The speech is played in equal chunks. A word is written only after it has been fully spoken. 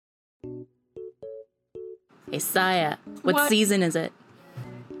Hey, Saya, what season is it?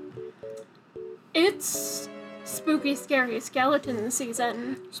 It's spooky, scary skeleton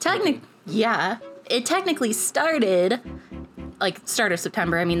season. Yeah. It technically started, start of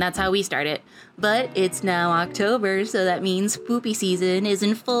September. I mean, that's how we start it. But it's now October, so that means spooky season is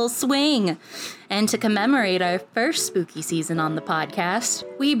in full swing. And to commemorate our first spooky season on the podcast,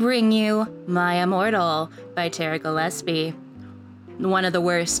 we bring you My Immortal by Tara Gillespie. One of the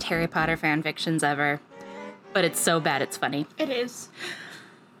worst Harry Potter fan fictions ever. But it's so bad it's funny. It is.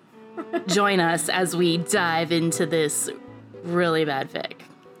 Join us as we dive into this really bad fic.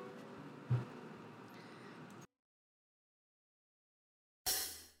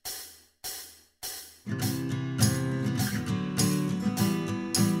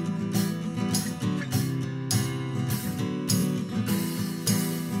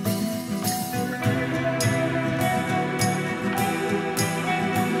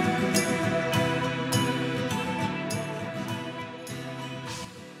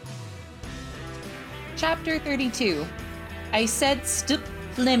 Chapter 32. I said Stup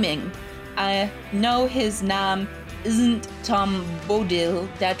Fleming. I know his name isn't Tom Bodil.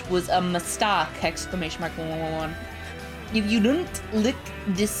 That was a mistake! Exclamation mark 111. If you don't lick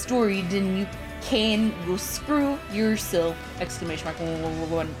this story, then you can go screw yourself! Exclamation mark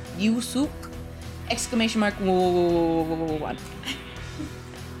 111. You sook! Exclamation mark 111.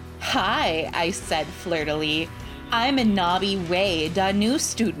 Hi, I said flirtily. I'm a Nobby Wade, a new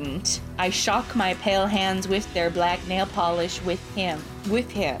student. I shock my pale hands with their black nail polish with him.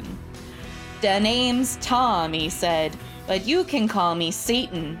 The name's Tom, he said, but you can call me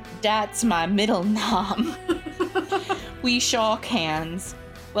Satan. That's my middle name. We shook hands.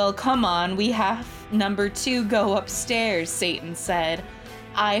 Well, come on, we have number 2 go upstairs, Satan said.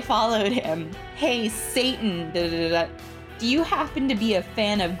 I followed him. Hey, Satan, do you happen to be a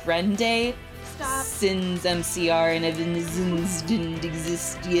fan of Grendel? Stop. Since MCR and Evanescence didn't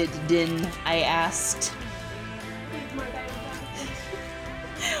exist yet, then I asked.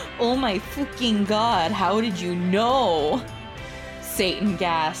 Oh my fucking god, how did you know? Satan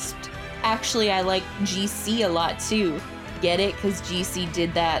gasped. Actually, I like GC a lot too. Get it? Cause GC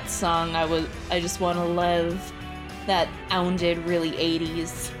did that song I Just Wanna Love that sounded really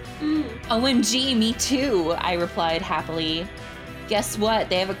 80s. OMG, me too, I replied happily. Guess what?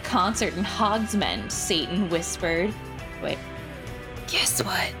 They have a concert in Hogsmeade, Satan whispered. Wait. Guess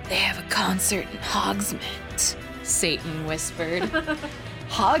what? They have a concert in Hogsmeade, Satan whispered.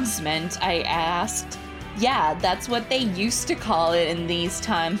 Hogsmeade? I asked. Yeah, that's what they used to call it in these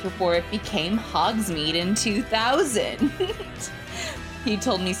times before it became Hogsmeade in 2000. He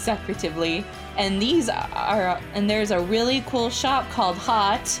told me secretively. And there's a really cool shop called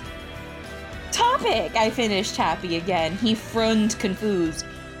Hot Topic, I finished happy again. He frowned confused.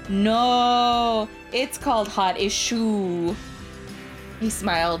 No, it's called Hot Issue. He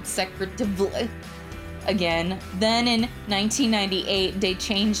smiled secretively again. Then in 1998, they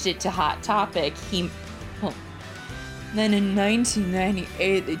changed it to Hot Topic. Then in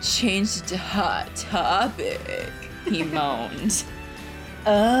 1998, they changed it to Hot Topic. He moaned.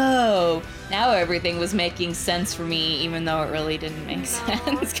 Oh, now everything was making sense for me, even though it really didn't make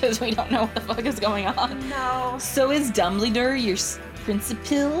sense, because we don't know what the fuck is going on. No. So is Dumbledore your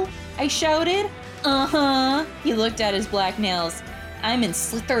principal? I shouted. Uh-huh. He looked at his black nails. I'm in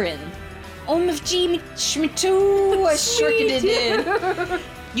Slytherin. OMG, Schmittu, I shrieked it.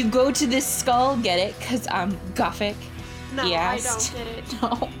 You go to this skull, get it? Because I'm Gothic? No, he asked. I don't get it.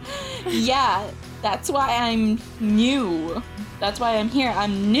 No. Yeah, that's why I'm new. That's why I'm here.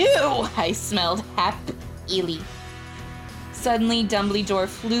 I'm new! I smelled happily. Suddenly, Dumbledore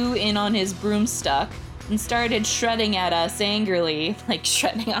flew in on his broomstick and started shredding at us angrily. Like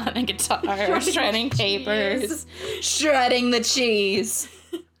shredding on a guitar, shredding papers, shredding the cheese.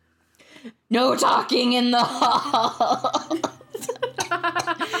 No talking in the hall.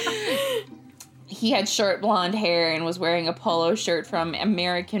 He had short blonde hair and was wearing a polo shirt from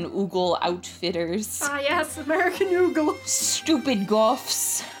American Oogle Outfitters. Ah, yes, American Oogle. Stupid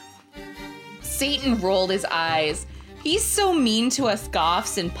goths. Satan rolled his eyes. He's so mean to us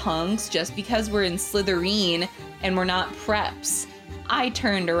goths and punks just because we're in Slytherin and we're not preps. I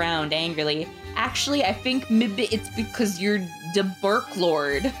turned around angrily. Actually, I think maybe it's because you're the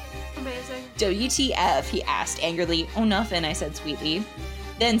Burklord. Amazing. WTF, he asked angrily. Oh, nothing, I said sweetly.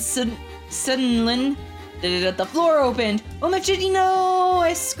 Then suddenly, the floor opened. Oh, Machidino!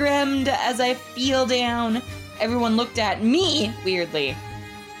 I screamed as I fell down. Everyone looked at me weirdly.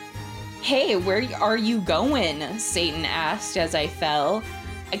 Hey, where are you going? Satan asked as I fell.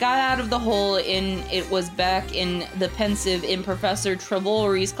 I got out of the hole and it was back in the pensive in Professor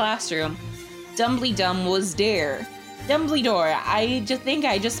Trelawney's classroom. Dumbledum was there. Dumbledore, I just think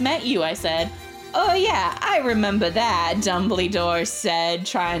I just met you, I said. Oh yeah, I remember that, Dumbledore said,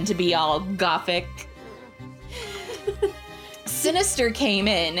 trying to be all gothic. Sinister came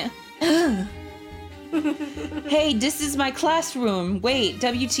in. Hey, this is my classroom. Wait,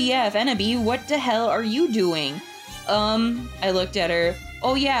 WTF, Ennaby, what the hell are you doing? I looked at her.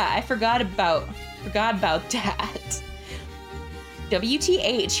 Oh yeah, I forgot about that.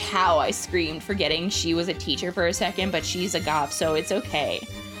 WTH, how, I screamed, forgetting she was a teacher for a second, but she's a goth, so it's okay.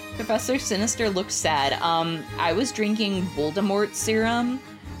 Professor Sinister looked sad. I was drinking Voldemort serum.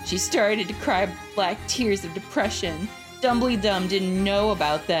 She started to cry black tears of depression. Dumbledum didn't know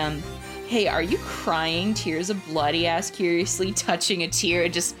about them. Hey, are you crying tears of blood? He asked curiously, touching a tear,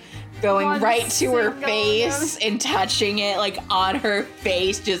 just going right to her face and touching it, like on her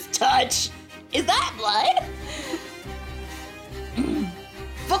face, just touch. Is that blood?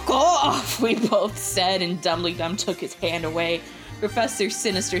 Fuck off, we both said, and Dumbledum took his hand away. Professor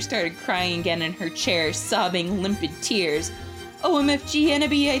Sinister started crying again in her chair, sobbing limpid tears. OMFG,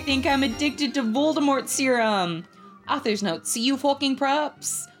 Ennaby, I think I'm addicted to Voldemort serum. Author's note, see you fucking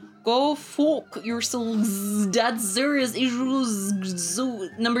props. Go fuck yourselves. That's serious issues.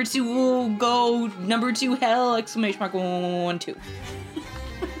 Number 2, go. Number 2, hell, exclamation mark, 1, 2.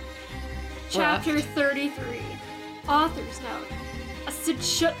 Chapter 33. Author's note. I said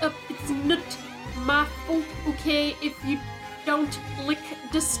shut up, it's not my fault, okay? If you don't lick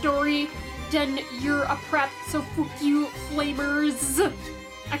the story, then you're a prat, so fuck you, flamers.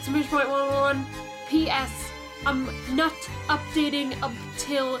 Exclamation point 111. P.S. I'm not updating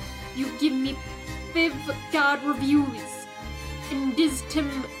until you give me 5 God reviews. In this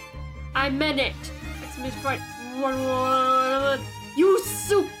time, I meant it. Exclamation point 111. You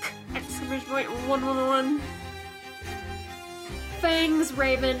suck! Exclamation point 111. Fangs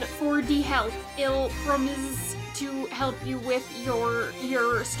Raven, for the help. I'll promise to help you with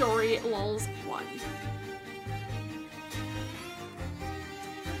your story, lols 1.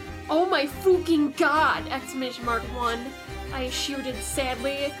 Oh my fucking god! Exclamation mark 1. I shouted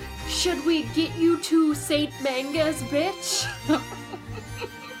sadly. Should we get you to St. Manga's, bitch?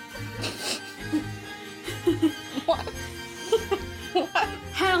 What? What?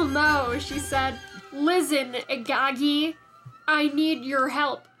 Hell no, she said. Listen, Agagi, I need your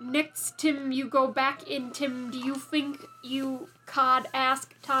help. Next time you go back in, Tim, do you think you could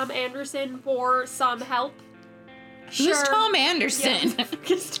ask Tom Anderson for some help? Who's Tom Anderson? Yeah,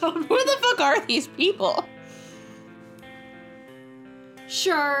 Who the fuck are these people?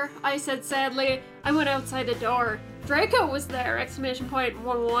 Sure, I said sadly. I went outside the door. Draco was there! Exclamation point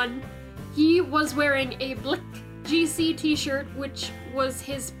 111. He was wearing a Blick GC t-shirt, which was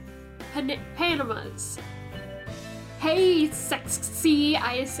his Panamas. Hey, sexy,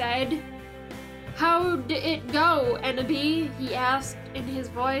 I said. How'd it go, Ennaby? He asked in his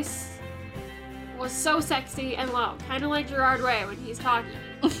voice. Was so sexy and low, kind of like Gerard Way when he's talking.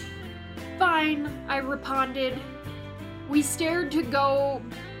 Fine, I responded. We stared to go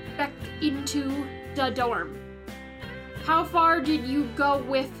back into the dorm. How far did you go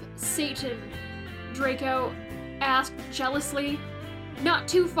with Satan? Draco asked jealously. Not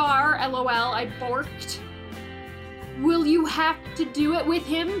too far, LOL, I borked. Will you have to do it with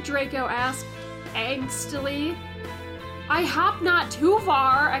him? Draco asked angstily. I hope not too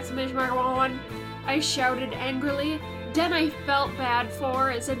far! Exclamation mark 111. I shouted angrily. Then I felt bad for,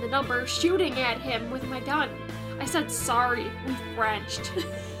 as in the number, shooting at him with my gun. I said sorry. We Frenched.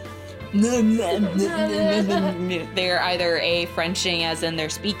 They're either a Frenching, as in they're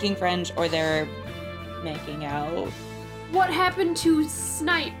speaking French, or they're making out. What happened to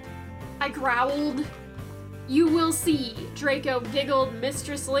Snipe? I growled. You will see, Draco giggled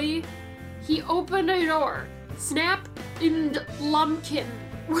mistressly. He opened a door. Snap and Lumpkin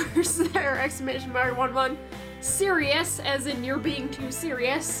were there! Exclamation mark 111. Serious, as in you're being too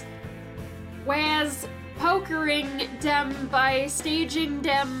serious. Was pokering them by staging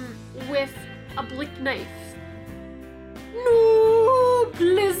them with a blick knife. No,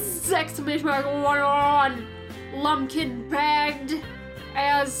 please! Exclamation mark 111. Lumpkin begged,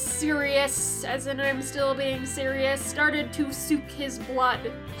 as serious, as in I'm still being serious, started to soak his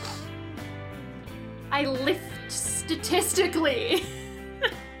blood. I lift statistically.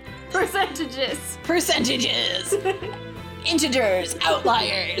 Percentages. Integers.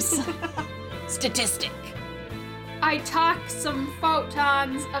 Outliers. Statistic. I talk some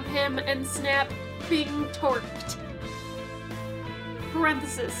photons of him and Snap being torqued.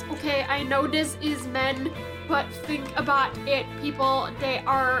 Parenthesis. Okay, I know this is men, but think about it, people. They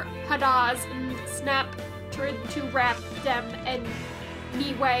are hadas, and Snap tried to wrap them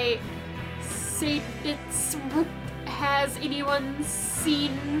anyway. Saditsrook. Has anyone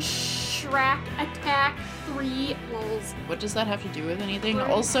seen Shrek Attack 3? Lols. What does that have to do with anything? Right.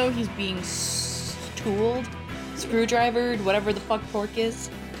 Also, he's being tooled, screwdrivered, whatever the fuck pork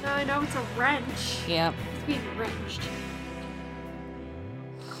is. No, I know it's a wrench. Yeah. It's being wrenched.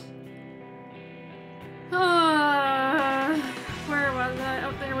 Where was I?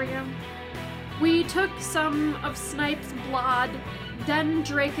 Oh, there we go. We took some of Snipe's blood. Then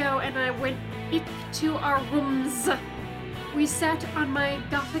Draco and I went back to our rooms. We sat on my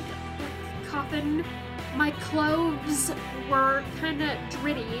gothic coffin. My clothes were kinda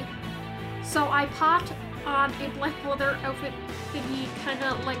dritty, so I popped on a black leather outfit thingy,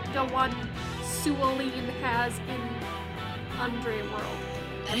 kinda like the one Sualine has in Andre World.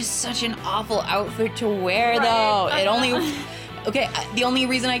 That is such an awful outfit to wear, Right. though. It only... Okay, the only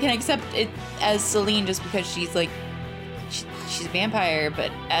reason I can accept it as Celine just because she's like... She's a vampire,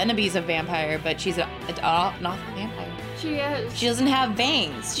 but Annabee's a vampire, but she's not a vampire. She is. She doesn't have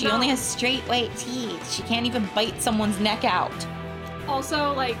veins. She No. only has straight white teeth. She can't even bite someone's neck out.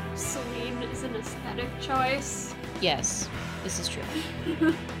 Also, like, Celine is an aesthetic choice. Yes, this is true.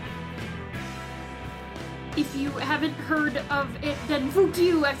 If you haven't heard of it, then fuck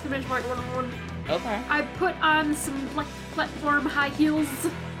you! Exclamation mark 111. Okay. I put on some black platform high heels.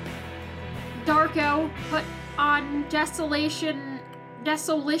 Darko put on Desolation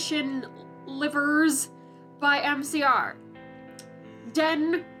Livers by MCR.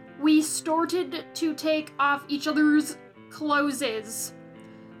 Then we started to take off each other's clothes.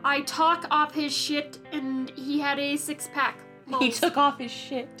 I talk off his shit and he had a 6-pack. He took off his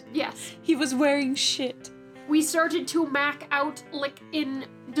shit. Yes. He was wearing shit. We started to mac out like in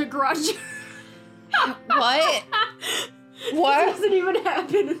The Grudge. What? What? This doesn't even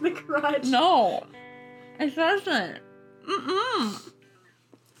happen in The Grudge. No. It doesn't. Mm-mm.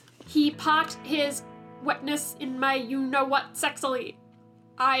 He popped his wetness in my you-know-what sexily.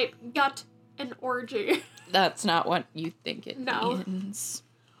 I got an orgy. That's not what you think it No. means.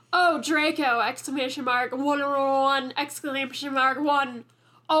 Oh, Draco! Exclamation mark 111! Exclamation mark 1!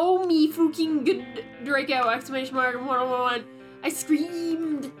 Oh, me fucking good Draco! Exclamation mark 111! I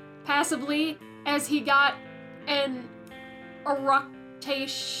screamed passively as he got an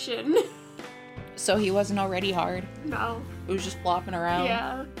eructation. So he wasn't already hard? No. It was just flopping around?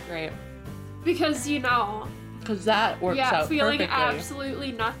 Yeah. Great. Because, you know. Because that works out feeling perfectly.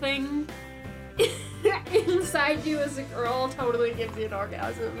 absolutely nothing inside you as a girl totally gives you an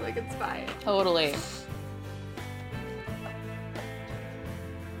orgasm. Like, it's fine. Totally.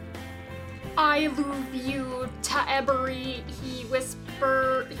 I love you, Taebery, he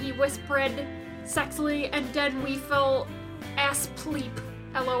whispered sexily, and then we fell asleep.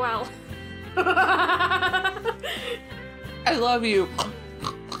 LOL. I love you.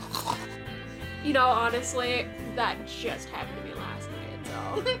 You know, honestly, that just happened to me last night,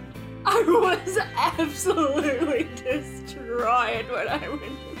 so I was absolutely destroyed when I went to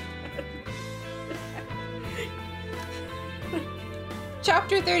bed.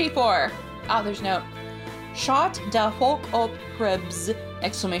 Chapter 34. Author's note. Shot da Hulk op Krebs!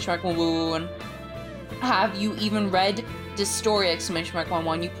 Exclamation mark 111. Have you even read this story? Exclamation mark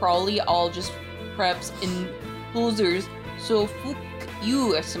 111. You probably all just Krebs and losers. So fuck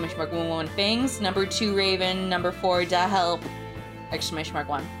you! Exclamation mark 111. Fangs. Number 2 Raven. Number 4 da Help! Exclamation mark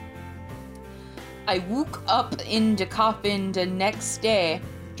 1. I woke up in the coffin the next day.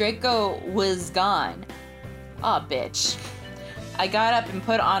 Draco was gone. Aw, bitch. I got up and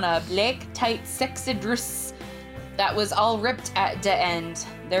put on a black, tight, sexy dress that was all ripped at the end.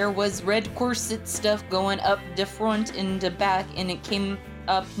 There was red corset stuff going up the front and the back, and it came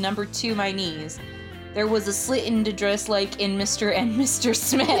up number 2 my knees. There was a slit in the dress like in Mr. and Mr.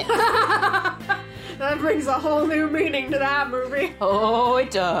 Smith. That brings a whole new meaning to that movie. Oh,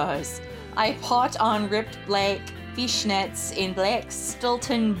 it does. I put on ripped black fishnets and black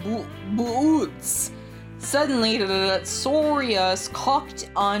Stilton boots. Suddenly, the Sorius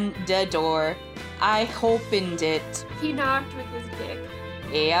cocked on the door. I opened it. He knocked with his dick.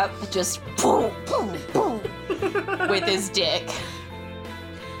 Yep, just boom, boom, boom, with his dick.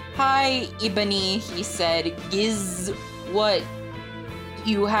 Hi, Ebony, he said. Giz, what?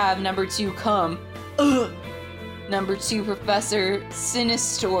 You have number 2 come. Ugh. Number 2 Professor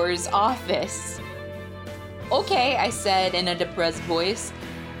Sinistor's office. Okay, I said in a depressed voice.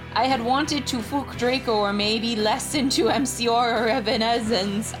 I had wanted to fuck Draco or maybe listen to MCR or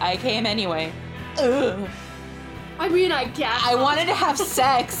Evanescence. I came anyway. Ugh. I mean, I guess. I wanted to have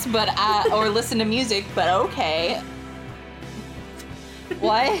sex, but or listen to music, but okay.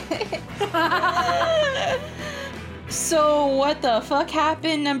 What? So what the fuck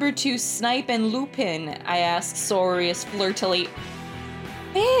happened, number 2 Snipe and Lupin? I asked Sorius flirtily.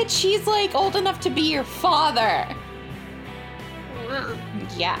 Bitch, he's like old enough to be your father. Wow.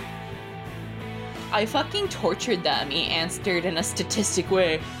 Yeah. I fucking tortured them, he answered in a statistic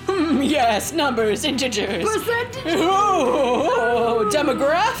way. Yes, numbers, integers. Percentage Oh,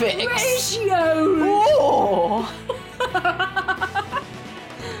 demographics. ratios. Oh.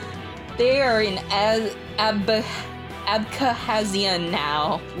 They are in Abkhazia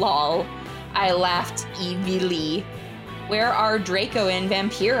now, lol. I laughed evilly. Where are Draco and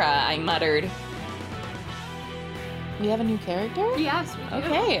Vampira? I muttered. We have a new character? Yes, we do.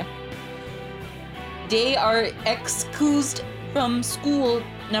 Okay. They are excused from school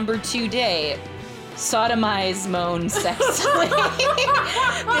number 2 day. Sodomize moan sexily.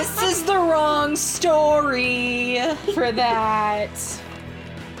 This is the wrong story for that.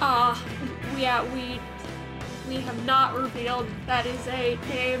 Yeah, we have not revealed that is a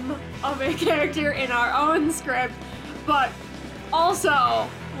name of a character in our own script, but also,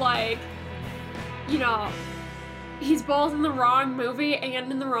 like, you know, he's both in the wrong movie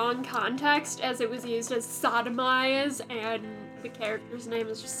and in the wrong context, as it was used as sodomize, and the character's name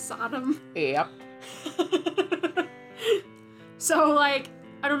is just Sodom. Yep. So, like,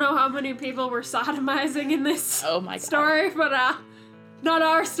 I don't know how many people were sodomizing in this Oh my god. story, but not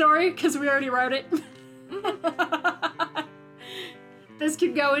our story, because we already wrote it. This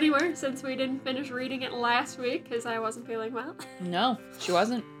could go anywhere, since we didn't finish reading it last week, because I wasn't feeling well. No, she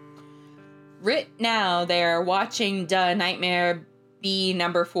wasn't. Right now, they're watching Da Nightmare B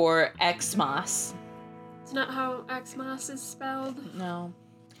number 4 Xmas. It's not how Xmas is spelled. No.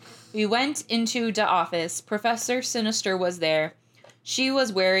 We went into the office. Professor Sinister was there. She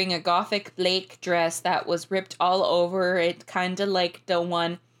was wearing a gothic Blake dress that was ripped all over it, kinda like the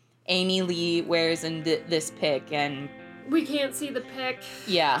one Amy Lee wears in this pic, and We can't see the pic,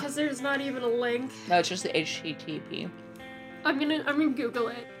 yeah, because there's not even a link. no, it's just the HTTP. I'm gonna Google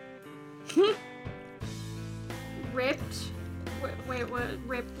it. Ripped. Wait, what?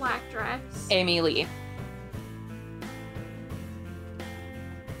 Ripped black dress. Amy Lee.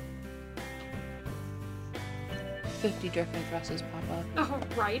 "50 different dresses pop up." Oh,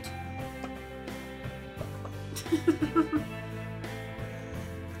 right.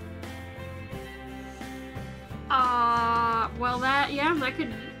 Well, that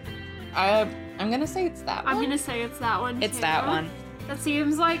could. I'm gonna say it's that one. I'm gonna say it's that one. It's too. that one, That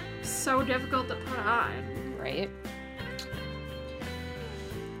seems like so difficult to put on. right?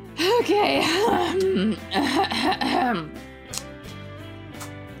 Okay.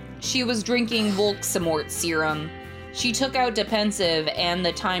 She was drinking Volksamort serum. She took out Defensive and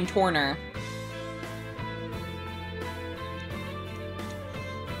the Time Torner.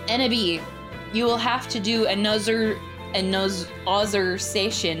 Ennaby, you will have to do another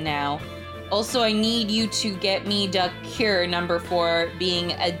authorization now. Also, I need you to get me the cure number 4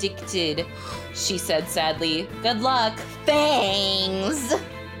 being addicted, she said sadly. Good luck. Thanks.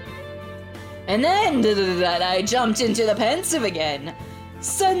 And then I jumped into the pensive again.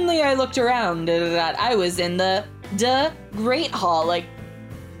 Suddenly I looked around. I was in the Great Hall, like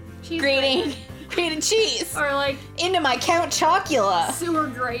Cheese grating cheese Or like into my Count Chocula. sewer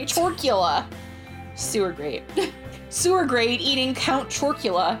grate. Chorkula. Sewer grate. Sewer grate eating Count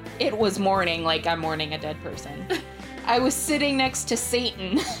Chorkula. It was morning, like I'm mourning a dead person. I was sitting next to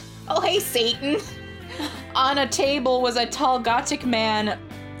Satan. Oh, hey, Satan. On a table was a tall gothic man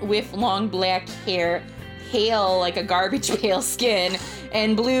with long black hair, pale like a garbage pail skin,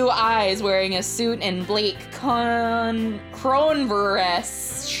 and blue eyes, wearing a suit and Blake Cronverse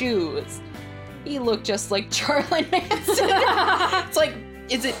shoes. He looked just like Charlie Manson. It's like,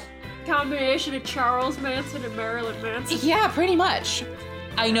 is it? Combination of Charles Manson and Marilyn Manson. Yeah, pretty much.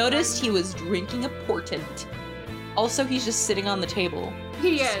 I noticed he was drinking a portent. Also, he's just sitting on the table.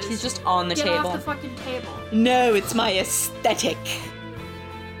 He is. He's just on the Get table. off the fucking table. No, it's my aesthetic.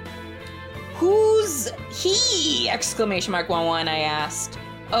 Who's he? Exclamation mark 11, I asked.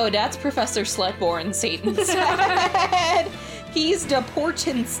 Oh, that's Professor Slutborn, Satan said. He's the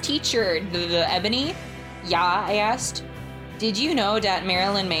portent's teacher, Ebony. Yeah, I asked. Did you know that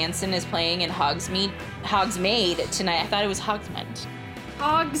Marilyn Manson is playing in Hogsmeade tonight? I thought it was Hogsmeade.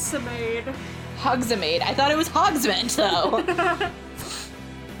 Hogsmeade. Hogsmeade. I thought it was Hogsmeade, though.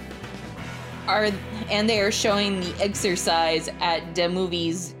 And they are showing the exercise at the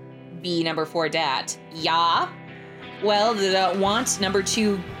movies B number 4 dat. Yeah. Well, the want number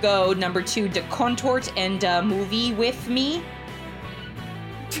 2 go number 2 the contort and movie with me.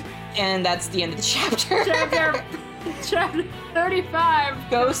 And that's the end of the chapter. Chapter 35.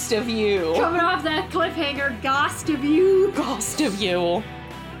 Ghost of you. Coming off that cliffhanger, Ghost of you. Ghost of you.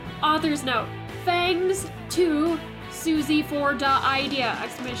 Author's note. Fangs 2, Susie 4 da idea!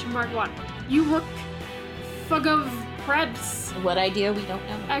 Exclamation mark 1. You look fug of Krebs! What idea? We don't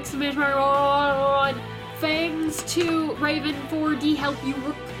know. Exclamation mark 1. Fangs 2, Raven 4D help you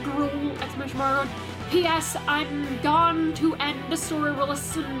look girl! Exclamation mark 1. P.S. I'm gone to end the story. Will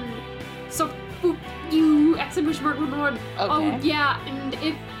listen. So fuck you! Exclamation mark 1. Oh yeah, and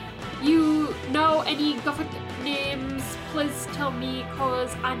if you know any Gothic names, please tell me,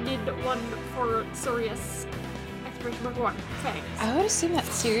 cause I need one for Sirius. Exclamation mark 1. Thanks. I would assume that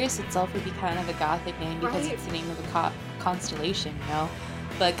Sirius itself would be kind of a Gothic name because Right. it's the name of a constellation, you know?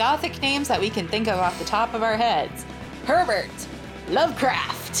 But Gothic names that we can think of off the top of our heads. Herbert.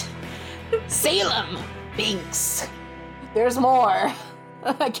 Lovecraft. Salem. Binks. There's more.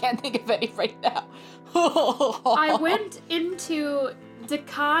 I can't think of any right now. I went into the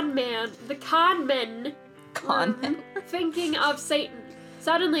conman Conman? thinking of Satan.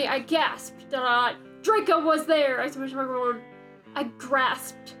 Suddenly I gasped that Draco was there! Exclamation mark 1. I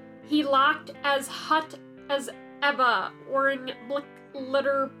grasped. He looked as hot as ever, wearing black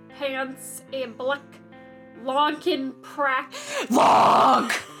leather pants, a black lonkin prack Long!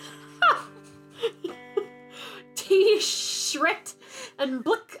 t-shirt, and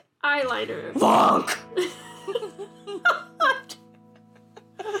black eyeliner. Long!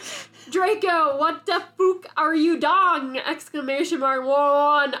 Draco, what the fuck are you doing? Exclamation mark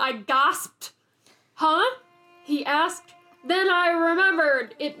 1. I gasped. Huh? He asked. Then I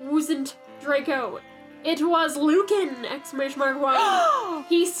remembered it wasn't Draco. It was Lucan! Exclamation mark 1.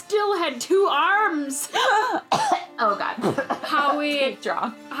 He still had 2 arms! Oh god. Howie,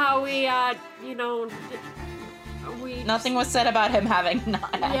 Draw. you know, we... Nothing was said about him having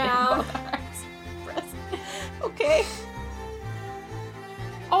not having Yeah. both arms. Okay.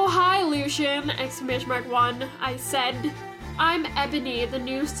 Oh, hi, Lucian! Exclamation mark 1. I said. I'm Ebony, the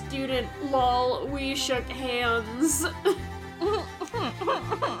new student. Lol, we shook hands.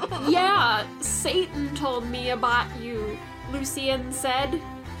 Yeah, Satan told me about you, Lucian said.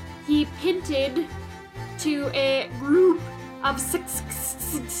 He hinted to a group of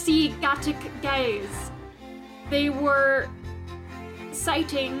 60 Gothic guys. They were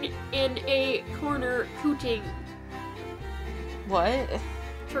sitting in a corner hooting. What?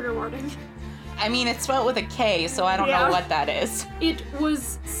 Trigger warning. I mean, it's spelled with a K, so I don't Yeah. know what that is. It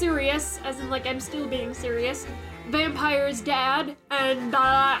was serious, as in like I'm still being serious. Vampire's dad and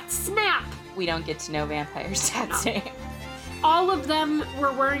Snap. We don't get to know vampires' dad's name. All of them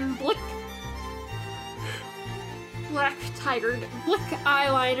were wearing black tiger, black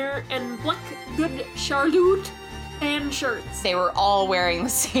eyeliner, and black good Charlotte band shirts. They were all wearing the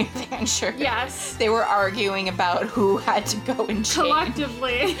same band shirt. Yes. They were arguing about who had to go in chains.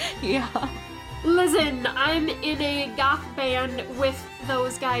 Collectively. Yeah. Listen, I'm in a goth band with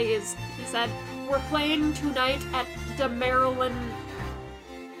those guys, he said. We're playing tonight at the Marilyn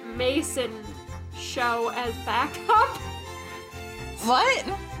Mason show as backup. What?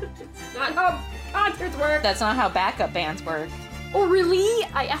 It's not how concerts work. That's not how backup bands work. Oh, really?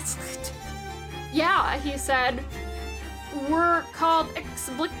 I asked. Yeah, he said. We're called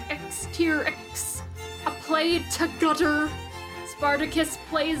X Tier X. A play to gutter. Spartacus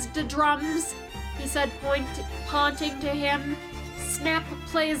plays the drums, he said, pointing to him. Snap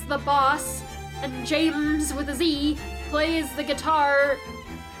plays the boss, and James with a Z plays the guitar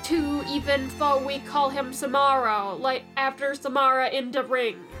too, even though we call him Samara, like after Samara in the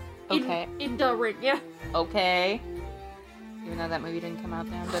ring. Okay. In the ring, yeah. Okay. Even though that movie didn't come out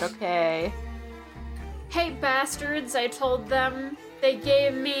then, but okay. Hey bastards, I told them. They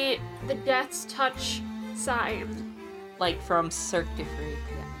gave me the Death's Touch sign. Like from Cirque du Freak.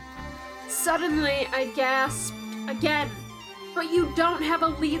 Suddenly, I gasped again. But you don't have a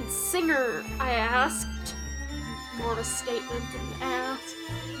lead singer, I asked. More of a statement than asked.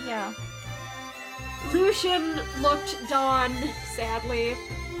 Yeah. Lucian looked Dawn, sadly.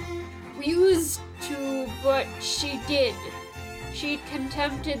 We used to, but she did. She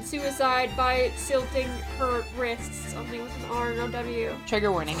attempted suicide by silting her wrists, only with an R, no W.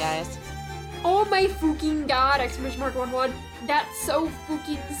 Trigger warning, guys. Oh my fucking god! Exclamation mark 1. That's so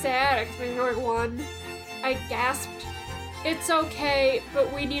fucking sad! Exclamation mark 1. I gasped. It's okay,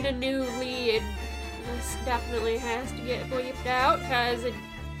 but we need a new lead. This definitely has to get bleeped out, cause it's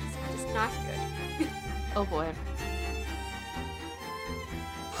just not good. Oh boy.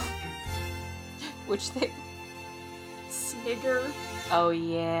 Which thing? Snigger. Oh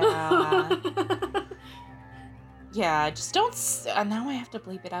yeah. Yeah, just don't. Now I have to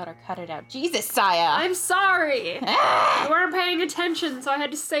bleep it out or cut it out. Jesus, Saya. I'm sorry. Ah! You weren't paying attention, so I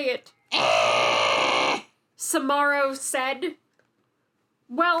had to say it. Samaro said.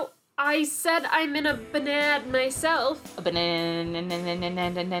 Well, I said I'm in a banana myself. A banana.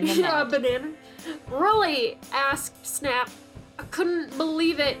 A banana? Really? Asked Snap. I couldn't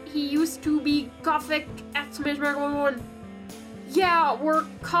believe it. He used to be Gothic! 11. Yeah, we're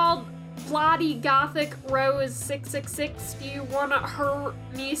called Bloody Gothic Rose 666. Do you wanna hear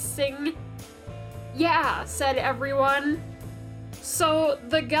me sing? Yeah, said everyone. So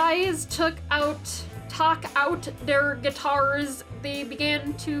the guys talk out their guitars. They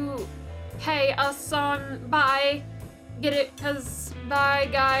began to play a song by, get it? Cause by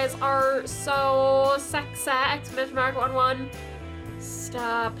guys are so sexy! 11.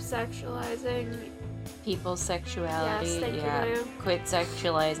 Stop sexualizing People's sexuality. Yes, thank you. Quit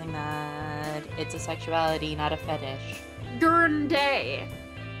sexualizing that. It's a sexuality, not a fetish. during day.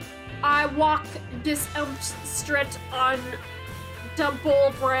 I walk this street on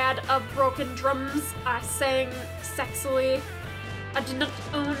double bread of broken drums. I sang sexily. I did not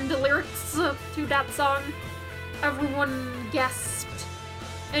own the lyrics to that song. Everyone gasped.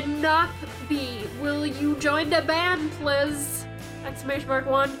 Enough B, will you join the band, please? !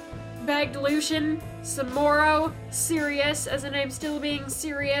 1. Begged Lucian, Samoro, Sirius, as the name still being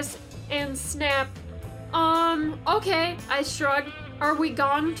Sirius, and Snap. Okay, I shrugged. Are we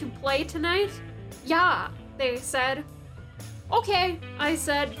going to play tonight? Yeah, they said. Okay, I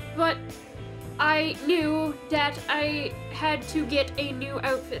said, but I knew that I had to get a new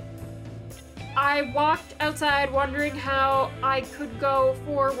outfit. I walked outside wondering how I could go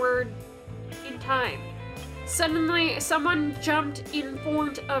forward in time. Suddenly, someone jumped in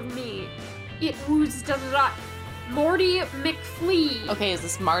front of me. It was Morty McFlea. Okay, is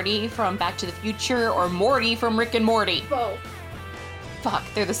this Marty from Back to the Future or Morty from Rick and Morty? Both. Fuck,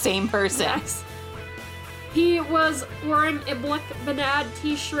 they're the same person. Yes. He was wearing a black banana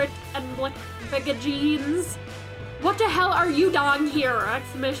t-shirt and black baggy jeans. What the hell are you doing here? !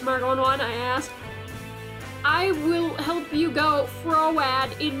 11, I asked. I will help you go forward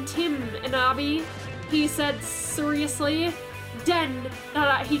in Tim and Abby, he said seriously. Then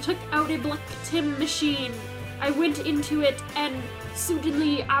he took out a black Tim machine. I went into it and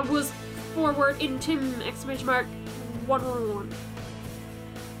suddenly I was forward in Tim! 111.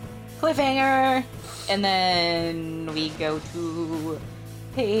 Cliffhanger! And then we go to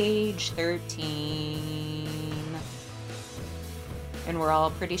page 13. And we're all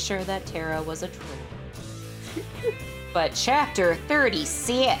pretty sure that Tara was a troll. But chapter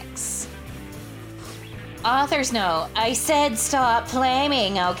 36. Author's note. I said stop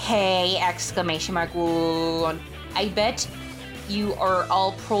flaming, okay? ! I bet you are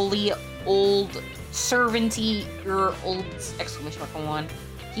all probably old servanty. You're old! !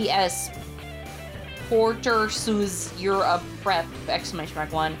 P.S. Porter Suze, you're a prep! !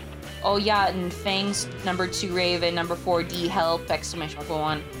 Oh yeah, and thanks, number 2 Raven, number 4 D help! !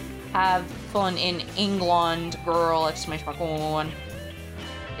 Have fun in England, girl! !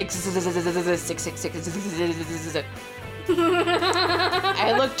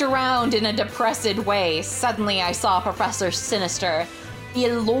 I looked around in a depressed way. Suddenly I saw Professor Sinister.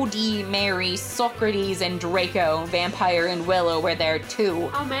 Elodie, Mary, Socrates, and Draco, Vampire, and Willow were there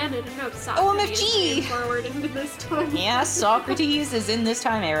too. Oh man, I didn't know Socrates came OMFG! forward into this time. Yeah, Socrates is in this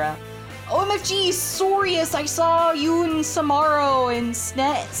time era. OMFG, Sorius, I saw you and Samaro and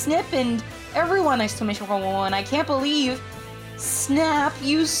Snip and everyone! ! I can't believe Snap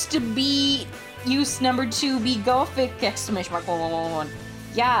used number 2 be Gothic! !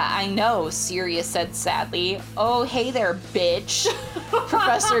 Yeah, I know, Sirius said sadly. Oh, hey there, bitch,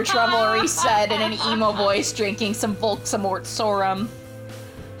 Professor Trumlery said in an emo voice, drinking some Volksamort Sorum.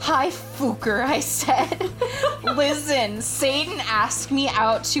 Hi, Fooker, I said. Listen, Satan asked me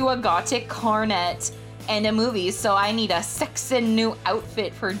out to a Gothic Carnet and a movie, so I need a sexy new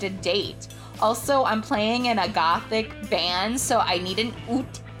outfit for the date. Also, I'm playing in a Gothic band, so I need an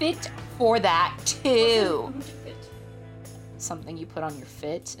outfit for that too. Something you put on your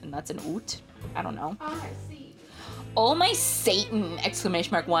fit, and that's an oot? I don't know. Oh, I see. Oh my Satan! !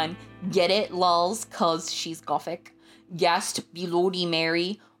 Get it, lols, cause she's Gothic. Guest, Belody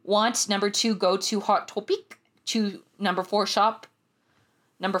Mary. Want number 2 go to Hot Topic? To number 4 shop.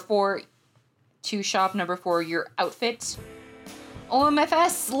 Number 4 to shop. Number 4 your outfit.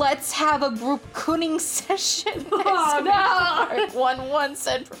 OMFS, let's have a group cooning session! Oh no! 1-1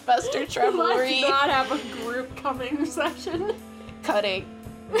 said Professor Trembley. Let's not have a group coming session. Cutting.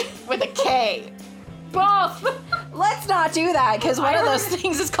 With a K. Both! Let's not do that, because one of those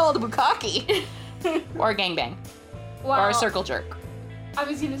things is called a bukkake. Or gangbang. Wow. Or a circle jerk. I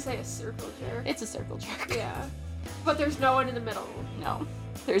was gonna say a circle jerk. It's a circle jerk. Yeah. But there's no one in the middle. No.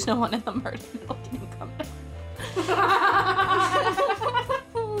 There's no one in the middle. Can you come down?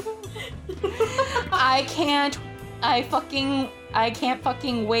 I can't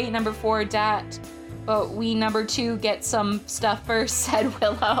fucking wait, number 4, dat. But we, number 2, get some stuff first, said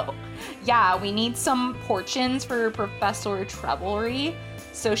Willow. Yeah, we need some portions for Professor Trevelry,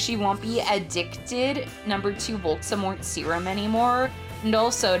 so she won't be addicted. Number 2, Volksem won't serum anymore. And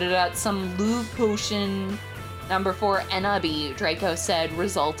also to that some lube potion. Number 4, Enabi, Draco said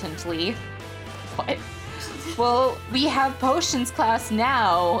resultantly. What? Well, we have potions class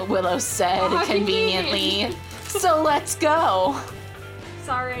now, Willow said conveniently. So let's go.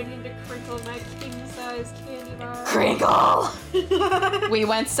 Sorry, I need to crinkle my king-size candy bar. Crinkle! We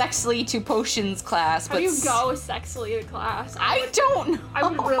went sexily to potions class, How but do you go sexily to class? I don't know. I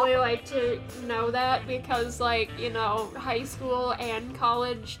would really like to know that because, like, you know, high school and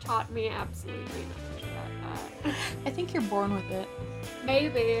college taught me absolutely nothing about that. I think you're born with it.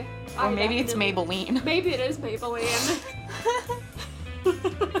 Maybe. Or maybe it's Maybelline. Maybe it is Maybelline.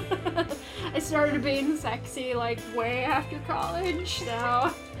 I started being sexy, like, way after college, so...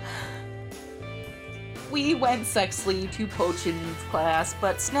 We went sexily to potions class,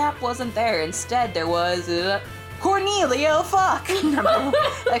 but Snap wasn't there. Instead, there was Cornelia, fuck!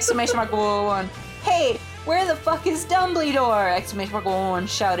 Exclamation mark 1. Hey, where the fuck is Dumbledore? Exclamation mark 1,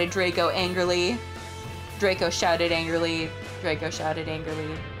 shouted Draco angrily. Draco shouted angrily. Draco shouted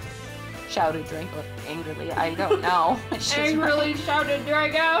angrily. Shouted Draco angrily. I don't know. Angrily shouted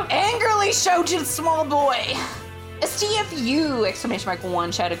Draco. Angrily shouted small boy. STFU! Exclamation mark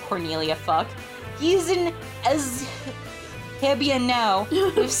 1, shouted Cornelia, fuck. He's in Azkaban now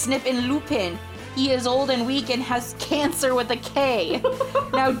with Snip and Lupin. He is old and weak and has cancer with a K.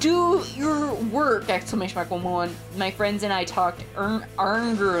 Now do your work! Exclamation mark 1. My friends and I talked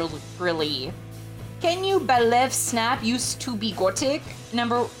angrily. Can you believe Snap used to be gothic?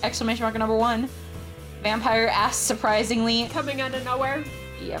 Exclamation mark number 1. Vampire asked surprisingly. Coming out of nowhere.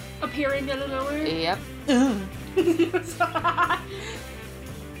 Yep. Appearing out of nowhere. Yep.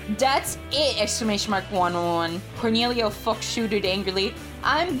 That's it! Exclamation mark 1. Cornelio fuck shooted angrily.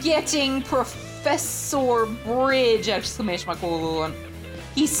 I'm getting Professor Bridge! Exclamation mark 1.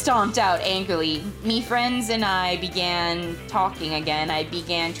 He stomped out angrily. Me friends and I began talking again. I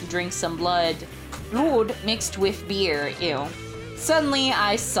began to drink some blood mixed with beer. Ew. Suddenly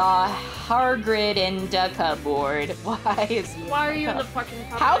I saw Hagrid in the cupboard. Why are you in the fucking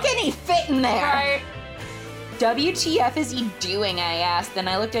cupboard? How can he fit in there? Right. WTF is he doing? I asked. Then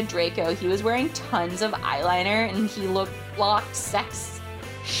I looked at Draco. He was wearing tons of eyeliner and he looked sexier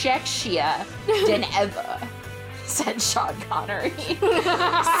than ever, said Sean Connery.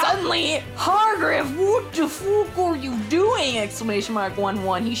 Suddenly, Hagrid, what the fuck are you doing? Exclamation mark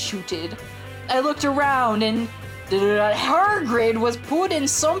 1. He shooted. I looked around and Hagrid was putting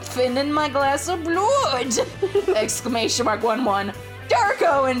something in my glass of blood! Exclamation mark 1.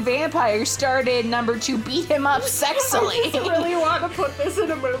 Darko and Vampire started number 2 beat him up sexily. I just really want to put this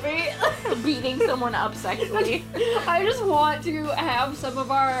in a movie. Beating someone up sexily. I just want to have some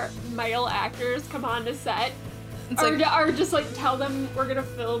of our male actors come on to set. Or just like tell them we're gonna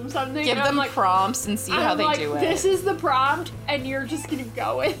film something. Give them like prompts and see how they do it. This is the prompt, and you're just gonna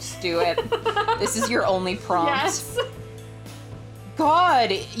go it. Just do it. This is your only prompt. Yes.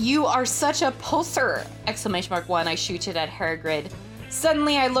 God, you are such a pulser! Exclamation mark 1. I shooted at Hagrid.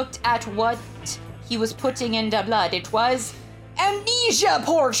 Suddenly, I looked at what he was putting in the blood. It was amnesia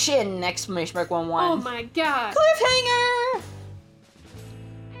portion! Exclamation mark 1. Oh my god. Cliffhanger!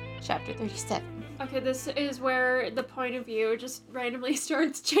 Chapter 37. Okay, this is where the point of view just randomly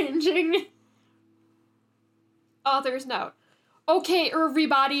starts changing. Author's note. Okay,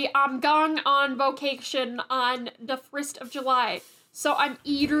 everybody, I'm going on vacation on the 1st of July, so I'm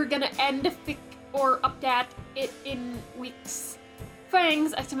either gonna end the fic or update it in weeks.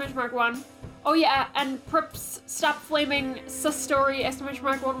 Thanks! Exclamation mark 1. Oh yeah, and Prips, stop flaming sus story! Exclamation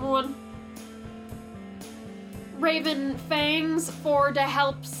mark 1. Raven Fangs for the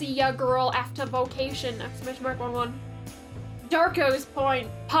help see a girl after vocation! Exclamation mark 1. Darko's point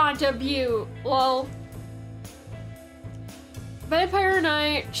of view, lol. Vampire and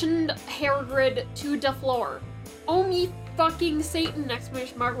I chinned Hagrid to the floor. Oh me fucking Satan!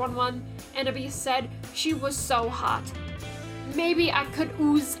 Exclamation mark 1. Enabi said she was so hot. Maybe I could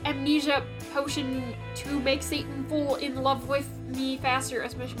ooze amnesia potion to make Satan fall in love with me faster!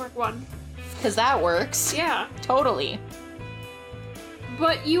 Exclamation mark 1. Because that works. Yeah. Totally.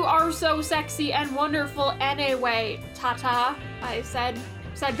 But you are so sexy and wonderful anyway, Tata, I said.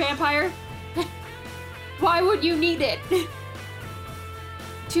 Said Vampire. Why would you need it?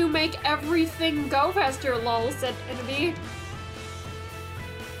 To make everything go faster, lol, said Envy.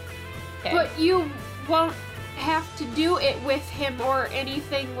 Okay. But you won't have to do it with him or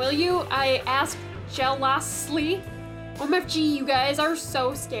anything, will you? I asked jealously. OMFG, you guys are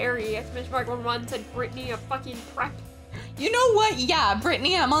so scary. Exclamation mark 11 said Brittany a fucking prep. You know what? Yeah,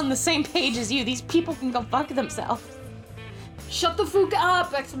 Brittany, I'm on the same page as you. These people can go fuck themselves. Shut the fuck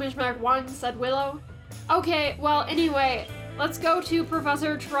up! Exclamation mark 1 said Willow. Okay, well, anyway, let's go to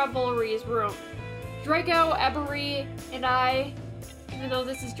Professor Trevelry's room. Draco, Ebery, and I, even though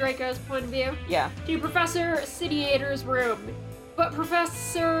this is Draco's point of view, Yeah. to Professor Sidiator's room. But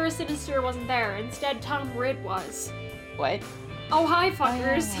Professor Sinister wasn't there. Instead, Tom Ridd was. What? Oh, hi,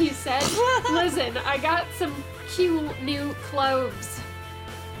 fuckers, yeah. he said. Listen, I got some cute new cloves.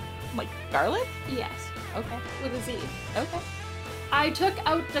 Like garlic? Yes, Okay. with a Z. Okay. I took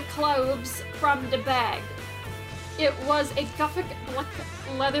out the cloves from the bag. It was a Gothic black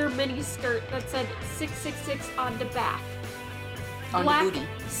leather miniskirt that said 666 on the back. On Black the booty.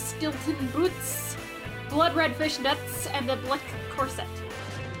 Stilton boots, blood red fishnets, and a black corset.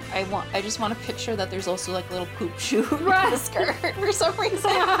 I just want to picture that there's also like a little poop shoe in Right. the skirt for some reason.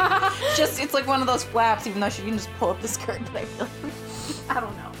 Just it's like one of those flaps, even though she can just pull up the skirt, but I feel like I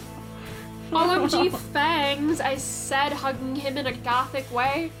don't know. OMG fangs, I said, hugging him in a gothic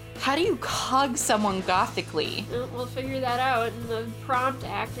way. How do you hug someone gothically? We'll figure that out in the prompt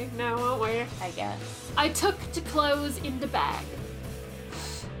acting now, won't we? I guess. I took the clothes in the bag.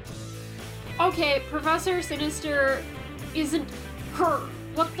 Okay, Professor Sinister isn't her.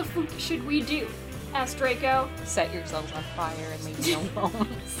 What the fuck should we do? Asked Draco. Set yourselves on fire and leave me alone.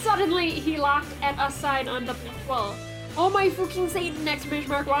 Suddenly, he locked at a sign on the wall. Oh my fucking Satan! Exclamation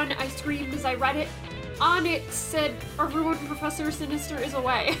mark 1, I screamed as I read it. On it said, everyone, Professor Sinister is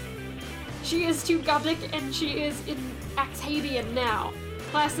away. She is too gothic and she is in Axhabian now.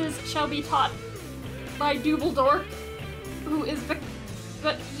 Classes shall be taught by Dumbledore, who is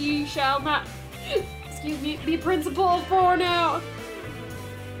but ye shall not, excuse me, be principal for now.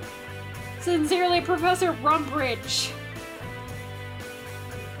 Sincerely, Professor Rumbridge.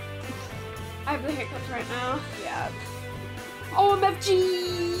 I have the hiccups right now. Yeah.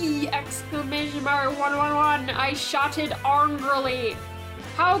 OMFG! Exclamation mark 111. I shouted angrily.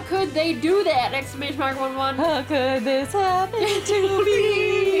 How could they do that? Exclamation mark 11. How could this happen to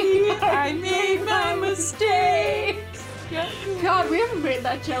me? I made my mistakes. God, we haven't made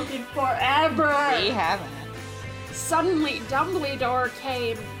that joke in forever. We haven't. Suddenly, Dumbledore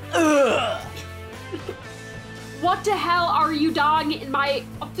came. Ugh. What the hell are you doing in my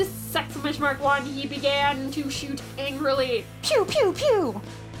office? Exclamation mark 1. He began to shoot angrily. Pew pew pew.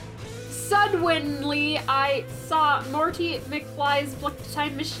 Suddenly, I saw Morty McFly's Black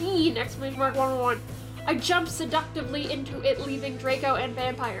Time Machine! Exclamation mark 111. I jumped seductively into it, leaving Draco and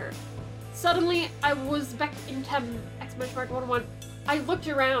Vampire. Suddenly, I was back in Tem! Exclamation mark 111. I looked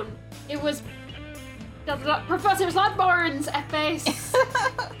around. It was Professor Slutborn's face.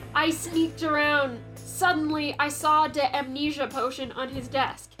 I sneaked around. Suddenly, I saw the amnesia potion on his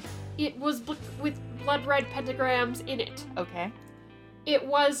desk. It was with blood red pentagrams in it. Okay. It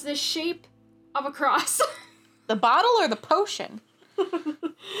was the shape of a cross. The bottle or the potion?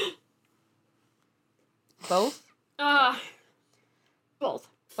 Both? Both.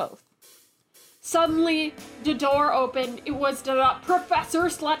 Both. Suddenly, the door opened. It was the Professor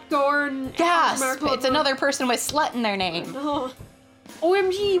Slutgorn. Gasp! It's another person with slut in their name. Oh.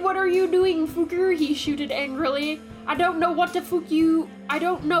 OMG, what are you doing, Fuker? He shouted angrily. I don't know what the fuck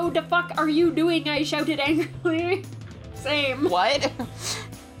are you doing? I shouted angrily. Same. What?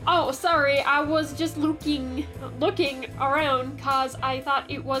 Oh, sorry, I was just looking around cause I thought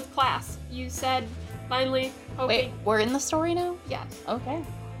it was class. You said, finally, hoping. Wait, we're in the story now? Yes. Okay.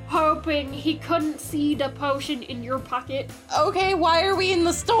 Hoping he couldn't see the potion in your pocket. Okay, why are we in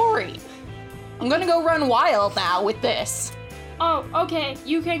the story? I'm gonna go run wild now with this. Oh, okay,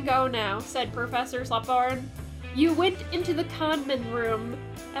 you can go now, said Professor Slutborn. You went into the conman room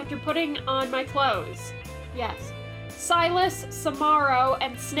after putting on my clothes. Yes. Silas, Samaro,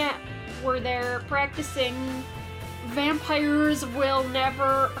 and Snap were there practicing Vampires Will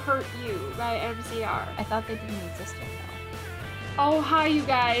Never Hurt You by MCR. I thought they didn't exist yet, Oh, hi, you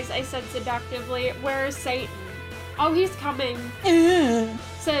guys, I said seductively. Where's Satan? Oh, he's coming, though.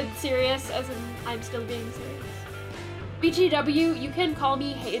 said Sirius, as in I'm still being serious. BGW, you can call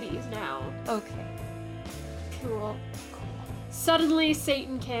me Hades now. Okay. Cool. Suddenly,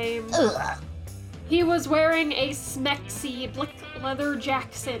 Satan came. Ugh. He was wearing a smexy black leather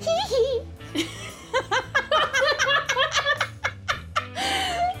Jackson.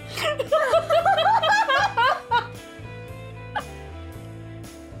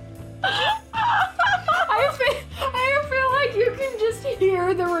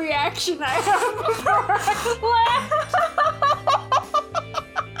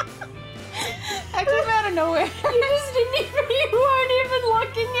 of nowhere. You just didn't even, you weren't even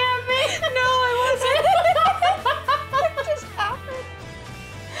looking at me. No, I wasn't. It just happened.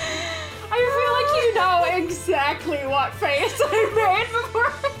 I feel like you know exactly what face I made before I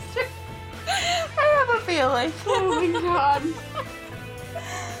started. I have a feeling. Oh my god.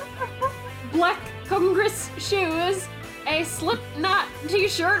 Black Congress shoes, a Slipknot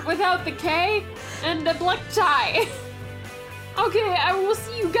t-shirt without the K, and a black tie. Okay, I will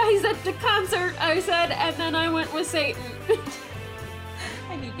see you guys at the concert, I said, and then I went with Satan.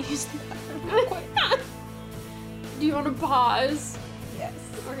 I need to use the bathroom real quick. Do you want to pause? Yes.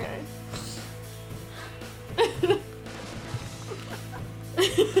 Okay.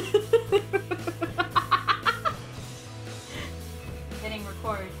 Hitting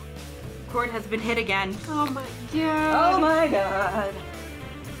record. Record has been hit again. Oh my god. Oh my god.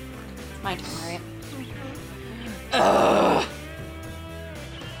 It's my turn, right? Ugh.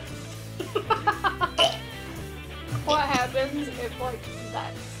 What happens if, like,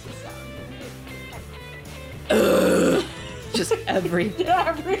 that's the sound? Ugh. Just everything.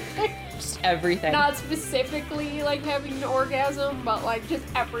 Everything. Just everything. Not specifically, like, having an orgasm, but, like, just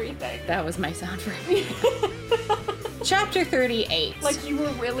everything. That was my sound for everything. Chapter 38. Like, you were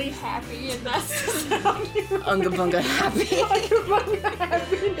really happy, and that's the sound you were Unga bunga happy. Unga bunga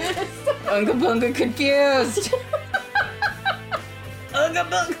happiness. Unga bunga confused. Unga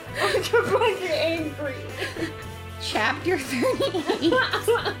bunga. Unga bunga angry. Chapter 38.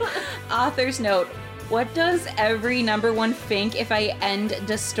 Author's note. What does every number one think if I end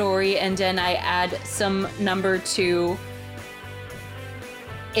the story and then I add some number to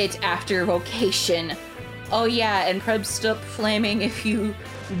it after vocation? Oh yeah, and probably stop flaming if you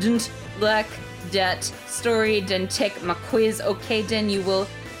didn't like that story, then take my quiz. Okay, then you will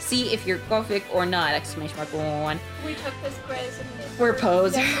see if you're gothic or not! Exclamation mark 111. We took this quiz and We're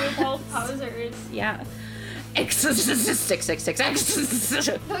posers. We're both posers. Yeah. 666.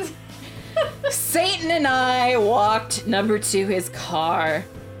 Satan and I walked number to his car.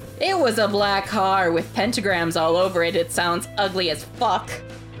 It was a black car with pentagrams all over it. It sounds ugly as fuck.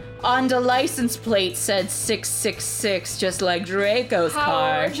 On the license plate said 666, just like Draco's How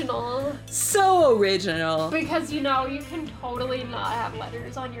car. original. So original. Because, you know, you can totally not have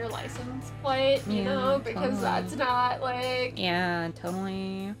letters on your license plate, you Yeah, know, because totally. that's not, like... Yeah,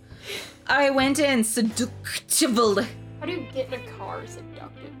 totally. I went in seductively. How do you get in a car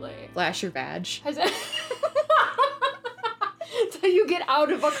seductively? Flash your badge. Has it... So you get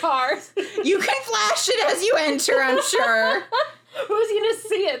out of a car. You can flash it as you enter, I'm sure. Who's gonna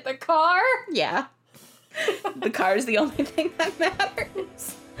see it? The car? Yeah. The car's the only thing that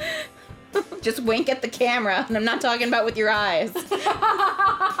matters. Just wink at the camera, and I'm not talking about with your eyes.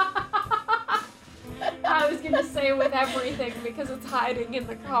 I was gonna say with everything because it's hiding in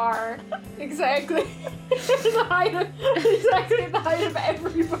the car. Exactly. The height of, exactly the height of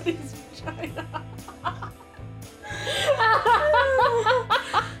everybody's vagina.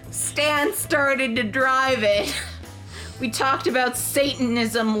 Stan started to drive it. We talked about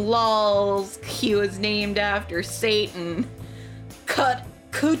Satanism, lols. He was named after Satan.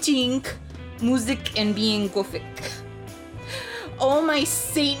 Cutting music and being gothic. Oh my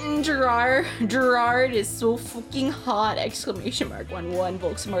Satan, Gerard is so fucking hot! Exclamation mark 11.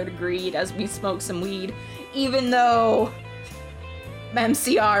 Volksmart agreed as we smoked some weed, even though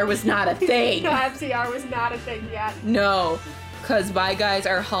MCR was not a thing. No, MCR was not a thing yet. No, cause bi guys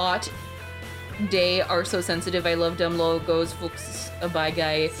are hot. They are so sensitive. I love dumb logos. Folks, a bi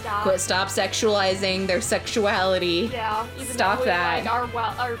guy. Stop sexualizing their sexuality. Yeah. Even Stop though we, that.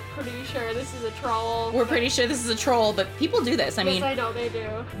 Like, are pretty sure this is a troll. We're pretty sure this is a troll, but people do this. I mean, Yes, I know they do.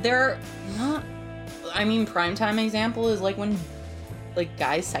 they're not. I mean, primetime example is like when, like,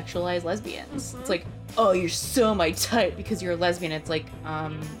 guys sexualize lesbians. Mhm. It's like, oh, you're so my type because you're a lesbian. It's like,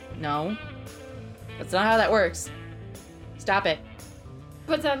 no, that's not how that works. Stop it.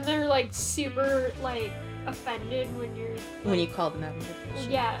 But then they're like super like offended when you're When you call them that. bullshit.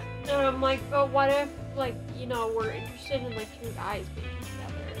 yeah. And I'm like, but what if like, you know, we're interested in like two guys being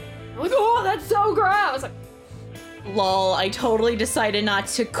together? I'm like, oh, that's so gross. Like, Lol, I totally decided not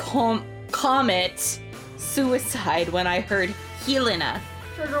to commit suicide when I heard Helena.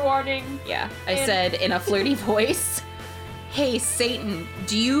 trigger warning. Yeah, I And- said in a flirty voice, hey, Satan,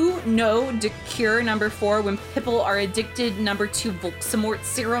 do you know the cure number 4 when people are addicted number 2 Volksamort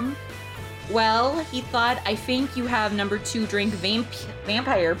serum? Well, he thought, I think you have number 2 drink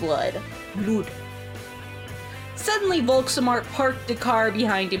vampire blood. Suddenly, Volksamort parked the car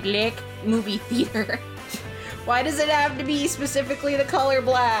behind a black movie theater. Why does it have to be specifically the color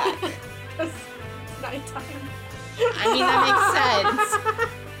black? Because it's nighttime. I mean, that makes sense.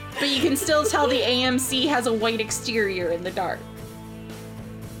 But you can still tell the AMC has a white exterior in the dark.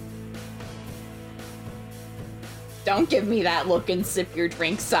 Don't give me that look and sip your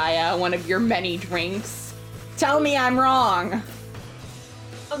drink, Saya, one of your many drinks. Tell me I'm wrong.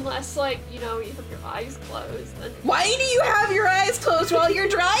 Unless, like, you know, you have your eyes closed. Then Why do you have your eyes closed while you're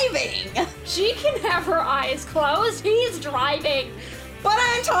driving? she can have her eyes closed. He's driving. But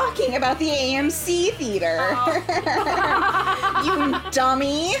I'm talking about the AMC theater. Oh. You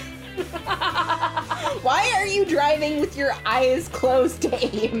dummy. Why are you driving with your eyes closed to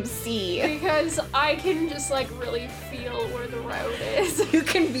AMC? Because I can just, like, really feel where the road is. You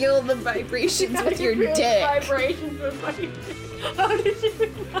can feel the vibrations I with can your feel the dick. vibrations with my dick. How did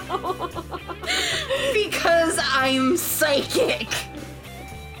you know? Because I'm psychic.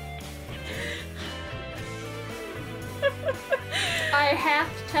 I have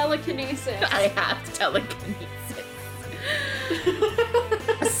telekinesis. I have telekinesis.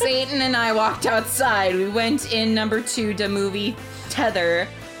 Satan and I walked outside. We went in number 2 to movie Tether,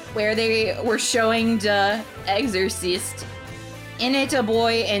 where they were showing The Exorcist. In it, a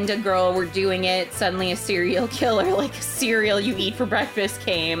boy and a girl were doing it. Suddenly a serial killer, like a cereal you eat for breakfast,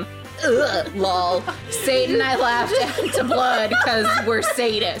 came. Ugh, lol. Satan and I laughed to blood because we're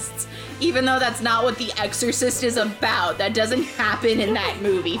sadists. Even though that's not what The Exorcist is about. That doesn't happen in that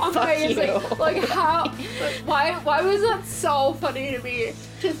movie. Amazing. Fuck you. Like, how? Why was that so funny to me?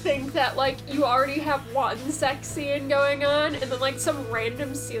 To think that, like, you already have one sex scene going on, and then, like, some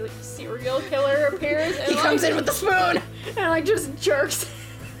random serial killer appears, and He comes in with the spoon. and, like, just jerks.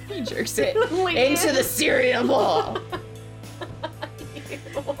 He jerks it Leanne. into the cereal bowl.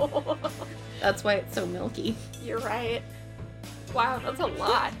 That's why it's so milky. You're right. Wow, that's a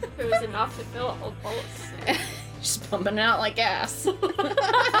lot. If it was enough to fill a whole bowl of soup. Just pumping it out like gas.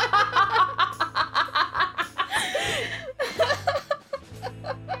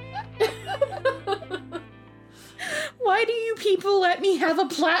 Why do you people let me have a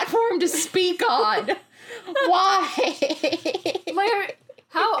platform to speak on? Why? Like,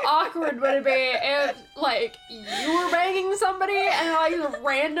 how awkward would it be if, like, you were banging somebody and, like, a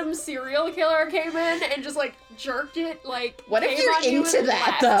random serial killer came in and just, like, jerked it, like, What if came you're on you into and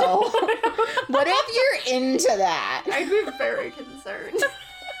that, left? though? What if you're into that? I'd be very concerned.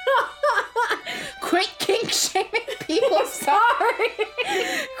 Quit kink shaming people. Sorry.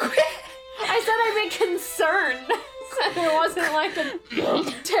 Quit. I said I'd be concerned. Said it wasn't, like, a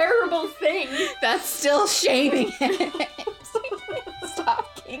terrible thing. That's still shaming it. Stop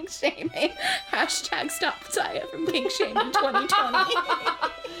kink shaming. Hashtag stop Saya from kink shaming 2020.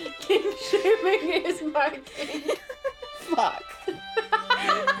 Kink shaming is my kink. Fuck.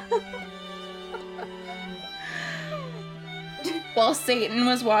 While Satan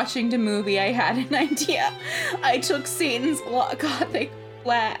was watching the movie, I had an idea. I took Satan's gothic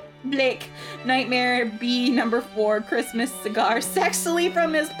black Nightmare B number 4 Christmas cigar sexily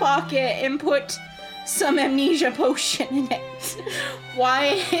from his pocket and put some amnesia potion in it.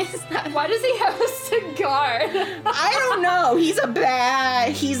 Why is that? Why does he have a cigar? I don't know. He's a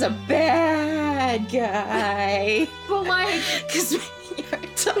bad guy. But, like, Because you're a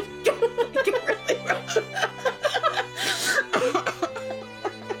tough guy. Like, it really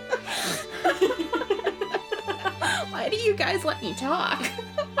Why do you guys let me talk?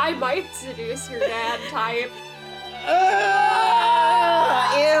 I might seduce your dad type.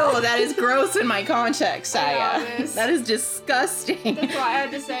 Ew, that is gross in my context, I know Saya. it is. That is disgusting. That's why I had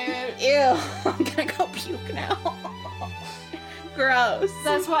to say it. Ew, I'm gonna go puke now. Gross.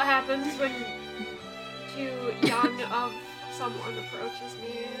 That's what happens when too young of someone approaches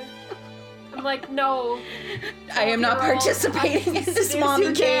me. I'm like, no. I am not 12-year-old, participating I in can this seduce mommy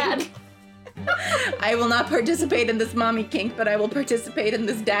your dad. kink. I will not participate in this mommy kink, but I will participate in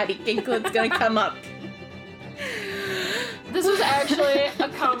this daddy kink that's gonna come up. This was actually a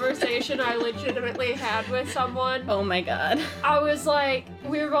conversation I legitimately had with someone. Oh my god. I was like,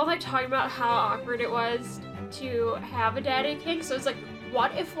 we were both like talking about how awkward it was to have a daddy kink. So it's like,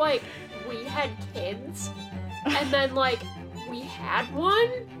 what if like we had kids and then like we had one,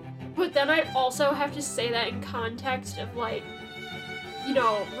 but then I'd also have to say that in context of like, you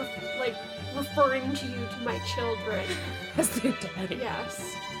know, like referring to you to my children. As their daddy.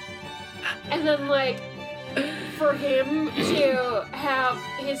 Yes. And then like for him to have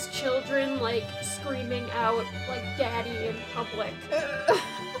his children like screaming out like daddy in public.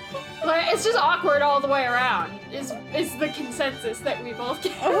 Like it's just awkward all the way around. Is the consensus that we both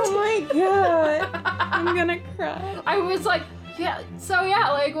get. Oh my god. I'm gonna cry. I was like, yeah, so yeah,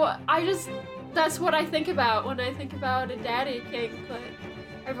 like that's what I think about when I think about a daddy kink, but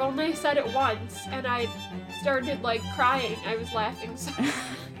I've only said it once and I started like crying. I was laughing so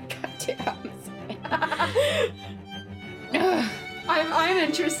God I'm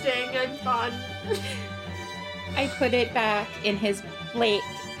interesting. I'm fun. I put it back in his Blake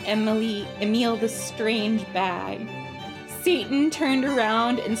Emile the Strange bag. Satan turned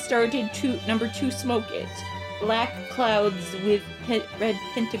around and started to number 2 smoke it. Black clouds with red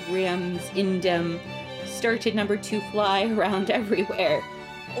pentagrams in them started number 2 fly around everywhere.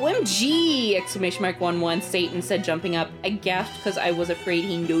 OMG! Exclamation mark 11, Satan said, jumping up. I gasped because I was afraid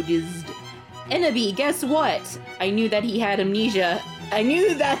he noticed. Enemy, guess what? I knew that he had amnesia. I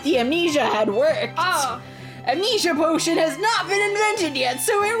knew that the amnesia had worked. Oh. Amnesia potion has not been invented yet,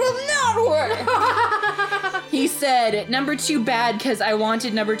 so it will not work. He said, number 2 bad because I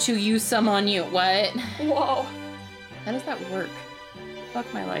wanted number 2 use some on you. What? Whoa. How does that work?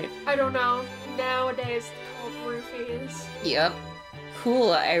 Fuck my life. I don't know. Nowadays, it's called roofies. Yep.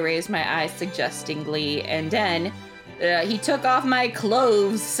 Cool, I raised my eyes suggestingly, and then he took off my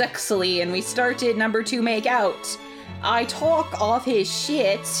clothes sexily, and we started number 2 make out. I talk off his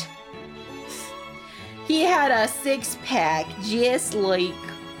shit. He had a 6-pack, just like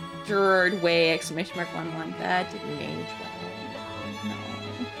Gerard Way, exclamation mark 11. That didn't age well. No.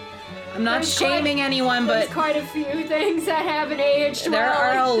 I'm not shaming anyone, but... There's quite a few things that haven't aged well. There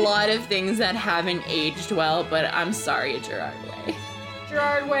are a lot of things that haven't aged well, but I'm sorry, Gerard Way.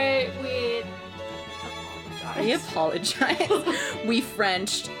 Gerard Way, we apologize. We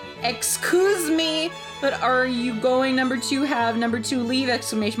Frenched. Excuse me, but are you going number 2 have number 2 leave,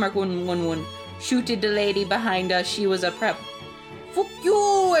 exclamation mark 111. Shooted the lady behind us, she was a prep. Fuck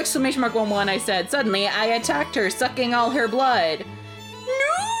you, exclamation mark 11, I said. Suddenly, I attacked her, sucking all her blood.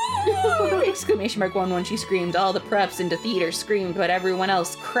 No! Exclamation mark 11, she screamed. All the preps in the theater screamed, but everyone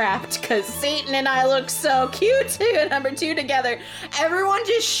else crapped, because Satan and I looked so cute too, number 2 together. Everyone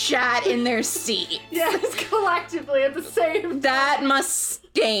just shat in their seat. Yes, collectively at the same time. That must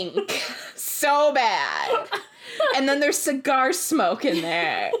stink so bad. And then there's cigar smoke in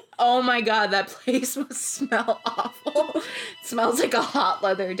there. Oh my god, that place must smell awful. It smells like a hot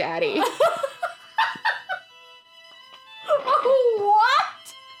leather daddy. Oh, what?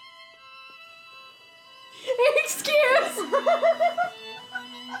 Excuse.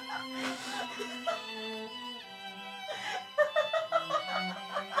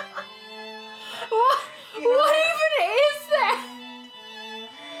 What even is that?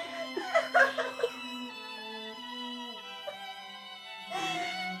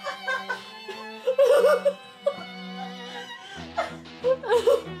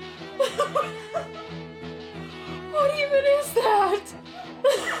 What even is that?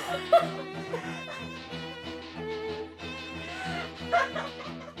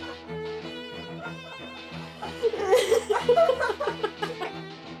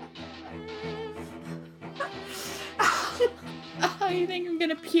 Oh, you think I'm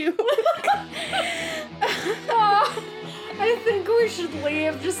gonna puke? I think we should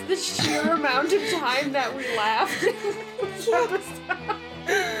leave just the sheer amount of time that we laughed.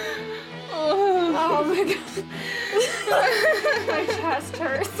 Oh my god. My chest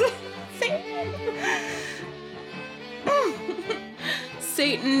hurts.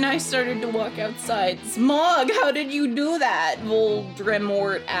 Satan, I started to walk outside. Smog, how did you do that?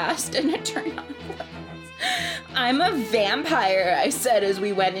 Voldemort asked, and it turned on. I'm a vampire, I said as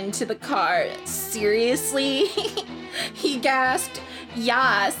we went into the car. Seriously? He gasped.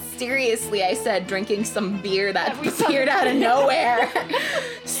 Yeah, seriously, I said, drinking some beer that appeared out of nowhere.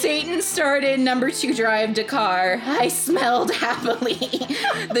 Satan started number 2 drive to car. I smelled happily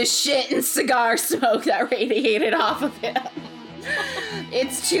the shit and cigar smoke that radiated off of him.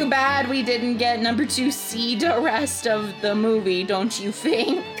 It's too bad we didn't get number 2 see the rest of the movie, don't you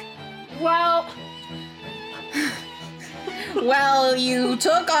think? Well, you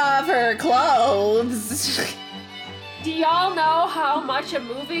took off her clothes. Do y'all know how much a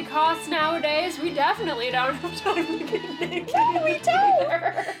movie costs nowadays? We definitely don't have time to get naked. No, we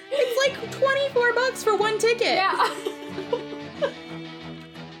don't. It's like $24 for one ticket. Yeah.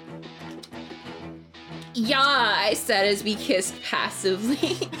 Yeah, I said as we kissed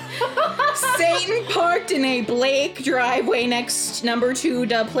passively. Satan parked in a Blake driveway next number 2,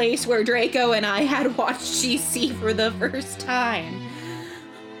 the place where Draco and I had watched GC for the first time.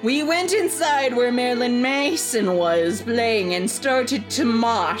 We went inside where Marilyn Mason was playing and started to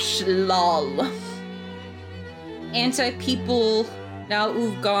mosh, lol. Anti-people, now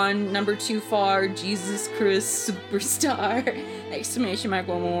who've gone number 2 far, Jesus Christ superstar. Exclamation mark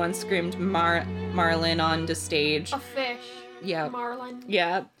 111 screamed Marlin on the stage. A fish. Yeah. Marlin.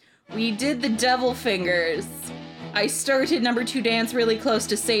 Yeah. We did the devil fingers. I started number 2 dance really close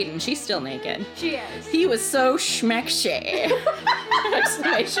to Satan. She's still naked. She is. He was so schmeckshay.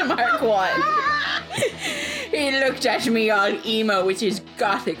 Exclamation mark 1. He looked at me all emo with his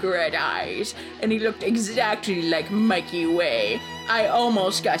gothic red eyes, and he looked exactly like Mikey Way. I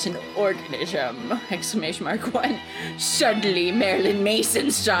almost got an organism! Exclamation mark 1. Suddenly, Marilyn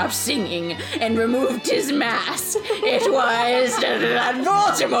Mason stopped singing and removed his mask. It was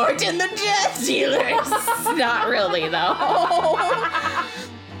Voldemort and the Death Dealers! Not really, though.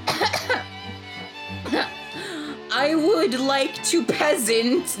 I would like to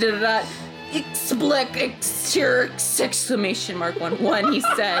peasant exclamation mark 1, he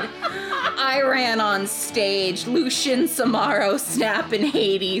said. I ran on stage. Lucian, Samaro, Snap, and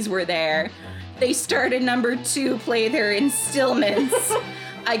Hades were there. They started number 2 play their instillments.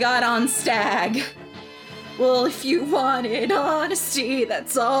 I got on Stag. Well, if you wanted honesty,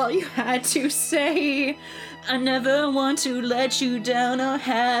 that's all you had to say. I never want to let you down or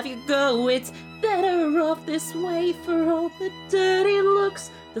have you go. It's better off this way for all the dirty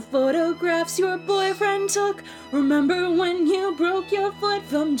looks. The photographs your boyfriend took. Remember when you broke your foot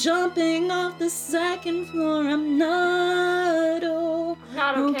from jumping off the 2nd floor? I'm not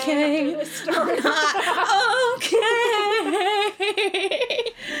okay. After this story. Okay.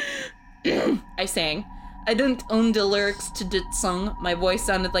 I sang. I didn't own the lyrics to that song. My voice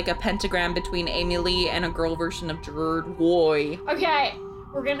sounded like a pentagram between Amy Lee and a girl version of Gerard Way. Okay,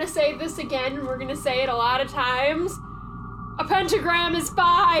 we're gonna say this again. We're gonna say it a lot of times. A pentagram is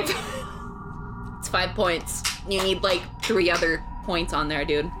 5. It's 5 points. You need like 3 other points on there,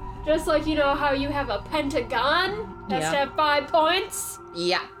 dude. Just like you know how you have a pentagon has to have 5 points.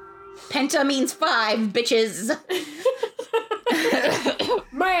 Yeah. Penta means 5, bitches.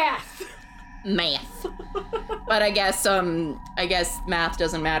 Math. But I guess math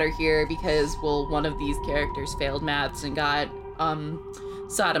doesn't matter here because, well, one of these characters failed maths and got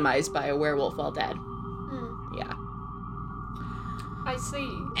sodomized by a werewolf while dead. Yeah. I see.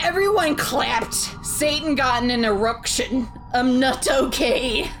 Everyone clapped. Satan got an erection. I'm not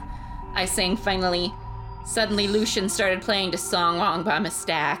okay. I sang finally. Suddenly, Lucian started playing the song wrong by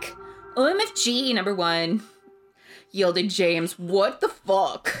mistake. OMFG number 1. Yielded James. What the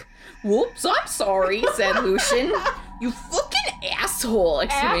fuck? Whoops, I'm sorry, said Lucian. You fucking asshole!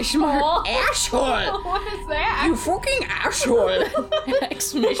 Exclamation mark. Asshole! What is that? You fucking asshole!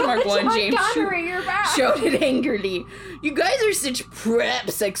 Exclamation mark 1. James shouted angrily. You guys are such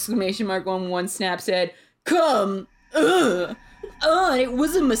preps! Exclamation mark 1. Snap said, come! It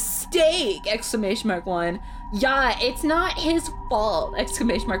was a mistake! Exclamation mark 1. Yeah, it's not his fault!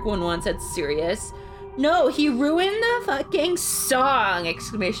 Exclamation mark 1 said serious. No, he ruined the fucking song!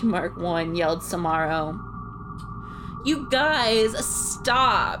 Exclamation mark 1 yelled Samaro. You guys,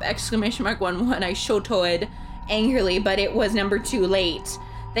 stop! Exclamation mark 1. I shouted angrily, but it was number 2 late.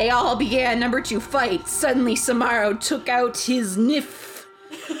 They all began number 2 fight. Suddenly, Samaro took out his knife.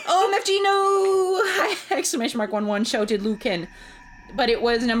 OMFG, no! Exclamation mark 1 shouted Lucan. But it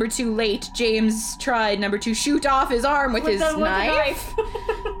was number 2 late. James tried number 2 shoot off his arm with his knife.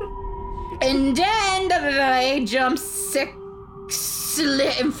 And then I jumped 6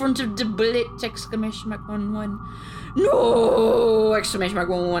 slit in front of the bullet! Exclamation mark 1. No! Exclamation mark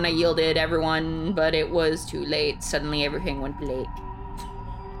 1. I yielded everyone, but it was too late. Suddenly everything went Blake.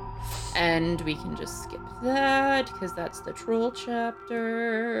 And we can just skip that, because that's the troll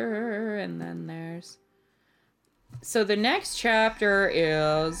chapter. And then there's... So the next chapter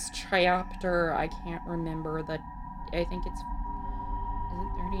is chapter... I can't remember the... I think it's... Is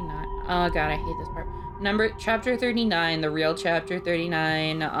it 39? Oh god, I hate this part. Chapter 39, the real chapter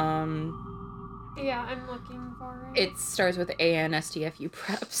 39. Yeah, I'm looking for it. It starts with ANSTFU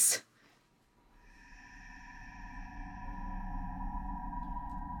preps.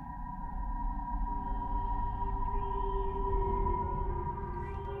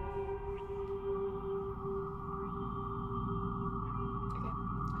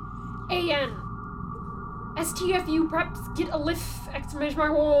 AN. STFU preps get a lift! Exclamation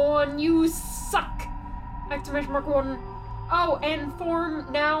mark 1. You suck! Exclamation mark 1. Oh, and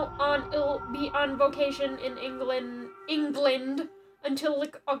form now on it'll be on vacation in England until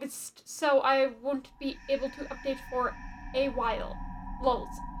like August, so I won't be able to update for a while.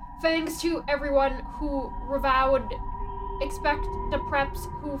 Lols. Thanks to everyone who revowed. Expect the preps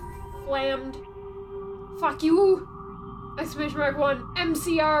who flammed. Fuck you! Exclamation mark 1.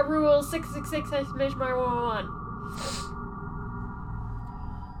 MCR rule 666! Exclamation mark 1.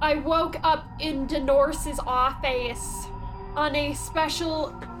 I woke up in Denorce's office on a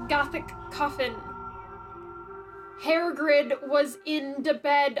special gothic coffin. Hairgrid was in the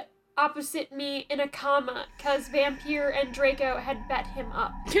bed opposite me in a coma, cause Vampire and Draco had bet him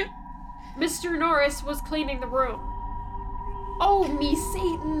up. Mr. Norris was cleaning the room. Oh, me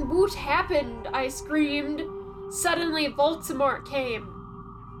Satan, what happened? I screamed. Suddenly, Voldemort came.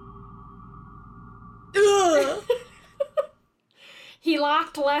 Ugh. He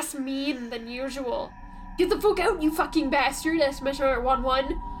looked less mean than usual. Get the fuck out, you fucking bastard, exclamation mark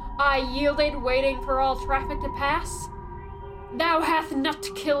 1-1. I yielded, waiting for all traffic to pass. Thou hath not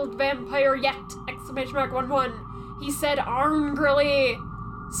killed vampire yet, exclamation mark 1-1. He said angrily.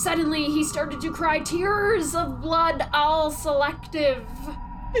 Suddenly, he started to cry tears of blood, all selective.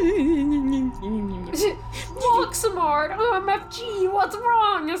 Voldemort, OMFG, what's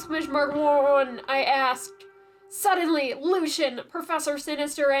wrong? Exclamation mark 1-1, I asked. Suddenly, Lucian, Professor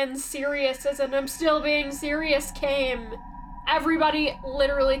Sinister, and Sirius, as in I'm still being serious, came. Everybody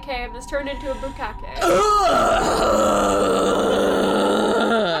literally came. This turned into a bukkake.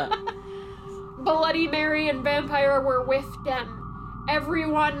 Bloody Mary and Vampire were with them.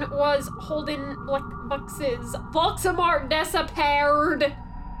 Everyone was holding black boxes. Voldemort disappeared.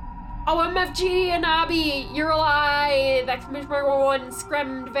 OMFG and Abby, you're alive! Exclamation mark 1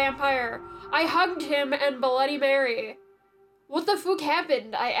 screamed Vampire. I hugged him and Bloody Mary. What the fuck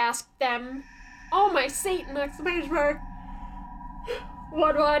happened? I asked them. Oh my Satan! Exclamation mark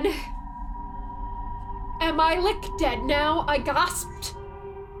 1-1. Am I dead now? I gasped.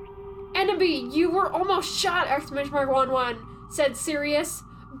 Enemy, you were almost shot! Exclamation mark 1-1, said Sirius.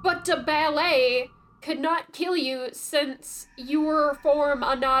 But the ballet could not kill you since you were form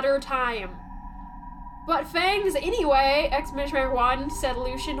another time. But fangs anyway, exclamation mark 1, said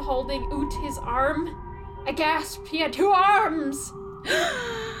Lucian, holding out his arm. I gasped, he had 2 arms!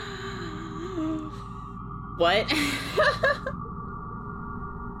 What?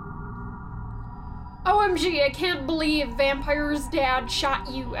 OMG, I can't believe Vampire's dad shot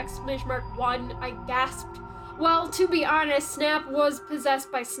you, exclamation mark 1, I gasped. Well, to be honest, Snap was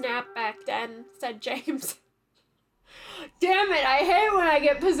possessed by Snap back then, said James. Damn it, I hate when I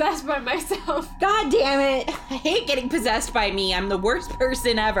get possessed by myself. God damn it. I hate getting possessed by me. I'm the worst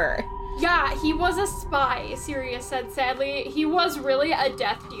person ever. Yeah, he was a spy, Sirius said sadly. He was really a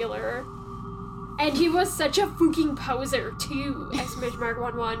death dealer. And he was such a fucking poser, too, exclamation mark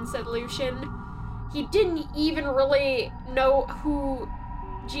 1-1, said Lucian. He didn't even really know who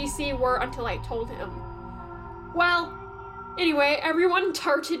GC were until I told him. Well, anyway, everyone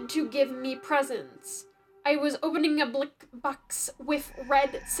started to give me presents. I was opening a blick box with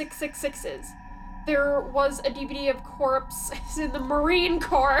red 666s. There was a DVD of Corpse, in the Marine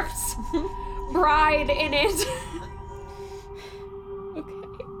Corps, Bride in it.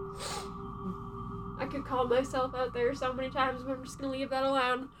 Okay. I could call myself out there so many times, but I'm just gonna leave that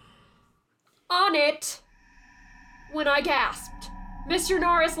alone. On it, when I gasped, Mr.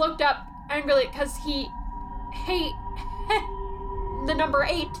 Norris looked up angrily because hey, the number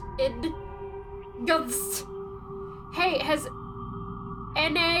 8, Guts. Hey, has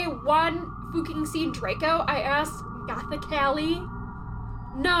NA1 fucking seen Draco? I asked Gothically.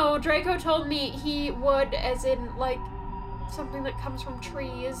 No, Draco told me he would, as in, like, something that comes from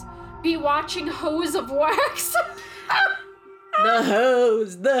trees, be watching Hose of Wax. The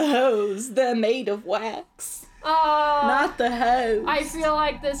hose, they're made of wax. Not the hose. I feel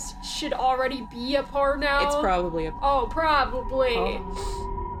like this should already be a porno. It's probably a... Oh, probably.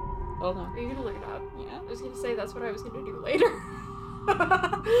 Hold on. Are you gonna look it up? Yeah. I was gonna say that's what I was gonna do later.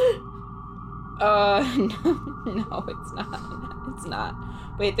 No, it's not. It's not.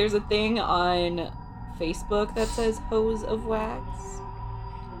 Wait, there's a thing on Facebook that says Hose of Wax.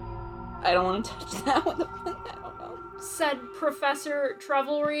 I don't want to touch that one. I don't know. Said Professor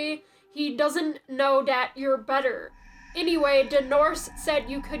Trevelry. He doesn't know that you're better. Anyway, the Norse said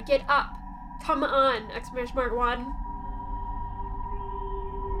you could get up. Come on! Exclamation mark 1.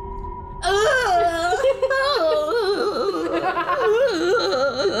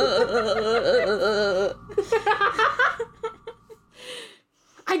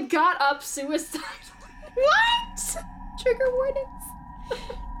 I got up suicide. What? Trigger warnings.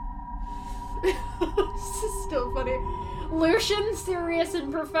 This is still funny. Lucian, Sirius,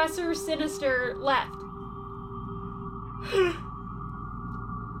 and Professor Sinister left.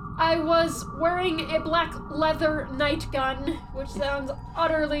 I was wearing a black leather night gun, which sounds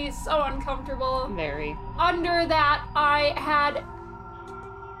utterly so uncomfortable. Very. Under that, I had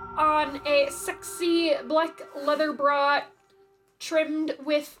on a sexy black leather bra trimmed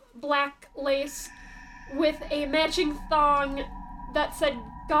with black lace with a matching thong that said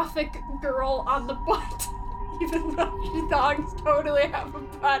Gothic Girl on the butt. Even though thongs totally have a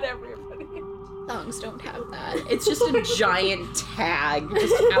butt, everybody. Thongs don't have that. It's just a giant tag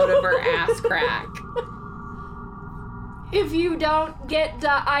just out of her ass crack. If you don't get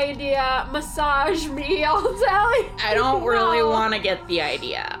the idea, massage me, I'll tell you. I don't really want to get the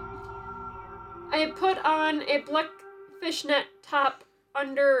idea. I put on a black fishnet top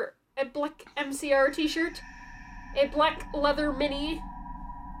under a black MCR t-shirt, a black leather mini.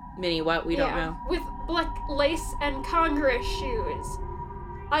 Mini what? We don't know. With black lace and Congress shoes.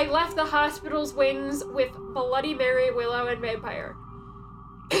 I left the hospital's wings with Bloody Mary, Willow, and Vampire.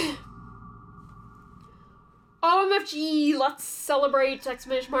 OMFG, let's celebrate! !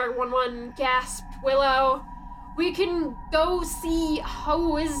 11 gasped Willow. We can go see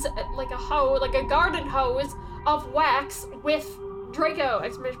like a garden hose of wax with Draco! !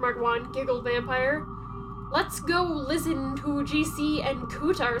 1 giggled Vampire. Let's go listen to GC and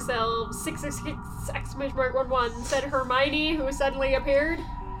coot ourselves! 666! ! 11 said Hermione, who suddenly appeared.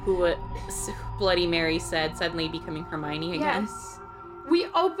 Who Bloody Mary said, suddenly becoming Hermione again. Yes. We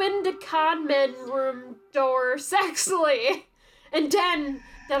opened the conmen room door sexily. And then,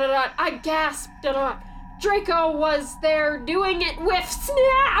 I gasped, Draco was there doing it with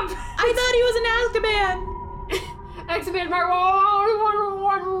Snap! I thought he was an Azkaban! Exclamation mark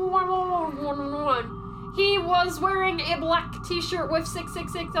 1. He was wearing a black t-shirt with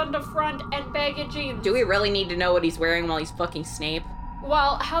 666 on the front and baggy jeans. Do we really need to know what he's wearing while he's fucking Snape?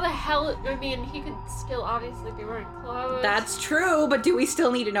 Well, how the hell, I mean, he could still obviously be wearing clothes. That's true, but do we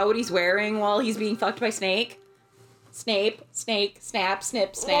still need to know what he's wearing while he's being fucked by Snake? Snake, snap,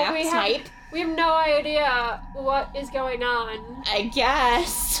 snip, snap, snipe. We have no idea what is going on. I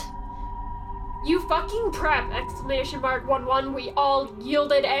guess. You fucking prep! ! 11. We all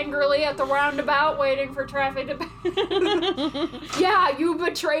yielded angrily at the roundabout, waiting for traffic to Yeah, you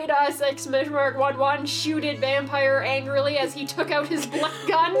betrayed us! ! 11. Shooted Vampire angrily as he took out his black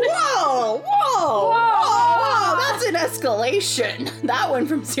gun. Whoa! That's an escalation. That went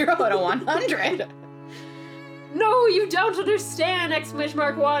from 0 to 100. No, you don't understand! !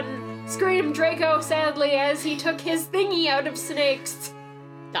 1. Screamed Draco sadly as he took his thingy out of Snake's.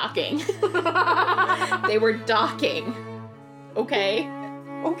 Docking. They were docking. Okay.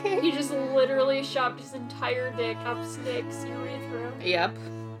 He just literally shoved his entire dick up Snake's urethra. Yep.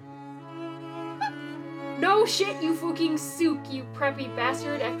 No shit, you fucking sook, you preppy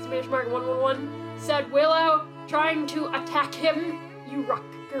bastard! ! 111 said Willow, trying to attack him. You rock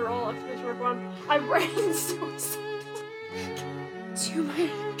girl! ! 1. I ran so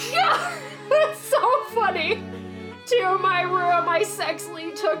Yeah, that's so funny. To my room, I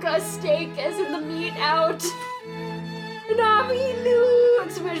sexily took a steak as in the meat out. Nami knew! !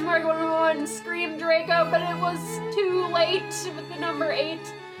 111 screamed Draco, but it was too late with the number 8.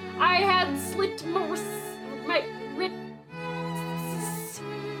 I had slit my wrist.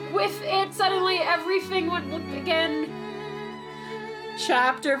 With it, suddenly everything would look again.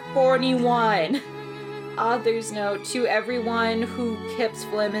 Chapter 41. Author's note: to everyone who keeps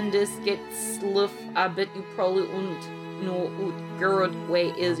Flemendis gets sluff, I bet you probably won't know what Gerard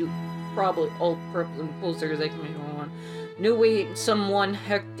way is. You probably all purple impulsors, ! No way someone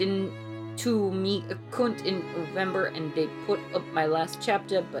hacked into me a cunt in November and they put up my last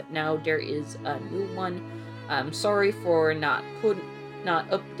chapter, but now there is a new one. I'm sorry for not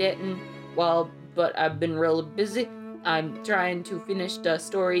updating but I've been real busy. I'm trying to finish the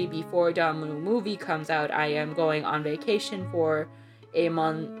story before the new movie comes out. I am going on vacation for a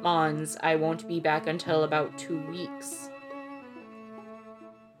month. I won't be back until about 2 weeks.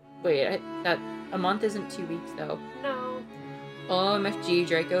 Wait, that a month isn't 2 weeks though. No. OMFG,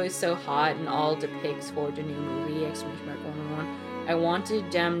 Draco is so hot in all the pics for the new movie! ! 111. I wanted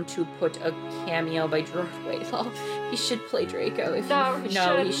them to put a cameo by Gerard Way. He should play Draco. He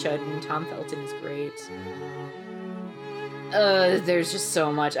shouldn't. Tom Felton is great. There's just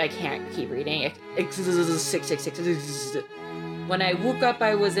so much. I can't keep reading. 666. When I woke up,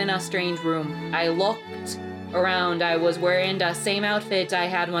 I was in a strange room. I looked around. I was wearing the same outfit I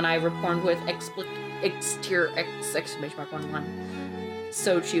had when I reformed with Exterior X! 11.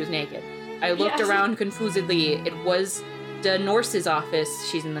 So she was naked. I looked around confusedly. It was the nurse's office.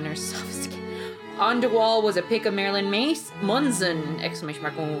 She's in the nurse's office again. On the wall was a pic of Marilyn Manson! ! 11.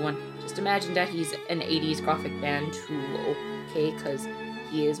 Just imagine that he's an 80s gothic band too, okay, because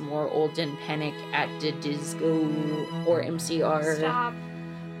he is more old than Panic at the Disco or MCR. Stop.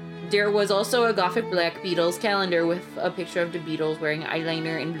 There was also a gothic black Beatles calendar with a picture of the Beatles wearing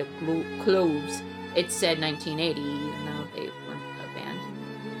eyeliner and black clothes. It said 1980, even though they weren't a band.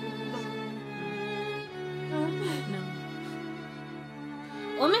 No.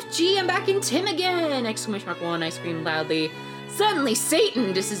 OMFG, I'm back in Tim again! ! 1, I screamed loudly. Suddenly,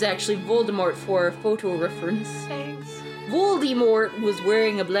 Satan! This is actually Voldemort for a photo reference. Thanks. Voldemort was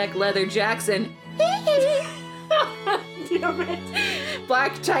wearing a black leather Jackson. damn it.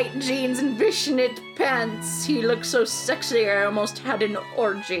 Black tight jeans and fishnet pants. He looked so sexy I almost had an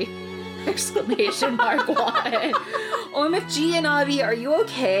orgy. Exclamation mark one. OMFG and Avi, are you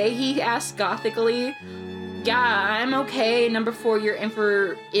okay? He asked gothically. Yeah, I'm okay. Number 4, you're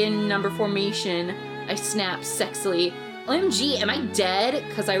in number formation. I snapped sexily. OMG, am I dead?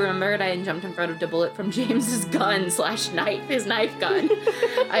 Because I remembered I had jumped in front of the bullet from James's gun / knife, his knife gun.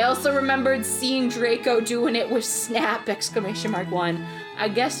 I also remembered seeing Draco doing it with snap! Exclamation mark one. I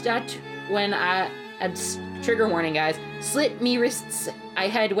guess that when trigger warning, guys. Slit me wrists. I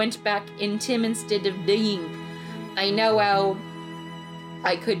had went back in Tim instead of dying. I know how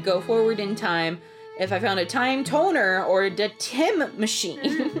I could go forward in time if I found a time toner or the Tim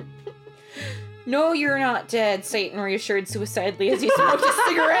machine. No, you're not dead, Satan reassured suicidally as he smoked a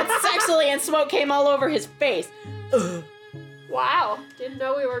cigarette sexily and smoke came all over his face. Ugh. Wow, didn't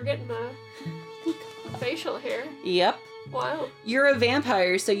know we were getting a facial hair. Yep. Wow. You're a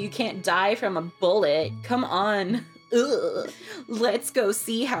vampire, so you can't die from a bullet. Come on. Ugh. Let's go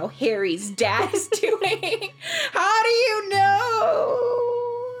see how Harry's dad's doing. How do you know?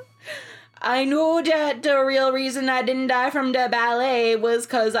 I know that the real reason I didn't die from the ballet was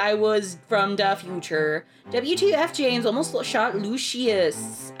because I was from the future. WTF, James almost shot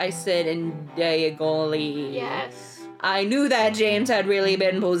Lucius, I said indignantly. Yes. I knew that James had really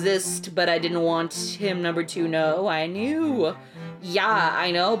been possessed, but I didn't want him number 2 know. I knew. Yeah, I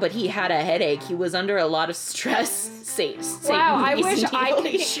know, but he had a headache. He was under a lot of stress. Wow, I wish I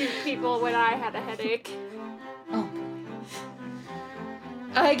could shoot people when I had a headache. Oh.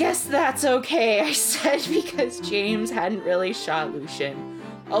 I guess that's okay, I said, because James hadn't really shot Lucian.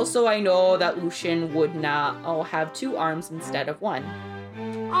 Also, I know that Lucian would now have 2 arms instead of 1.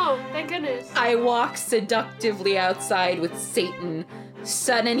 Oh, thank goodness. I walked seductively outside with Satan.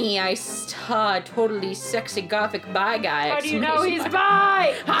 Suddenly, I saw a totally sexy gothic bi guy. How do you know he's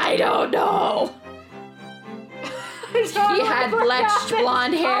bi? I don't know. He had bleached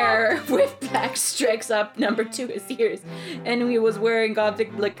blonde hair with black streaks up number 2 his ears, and he was wearing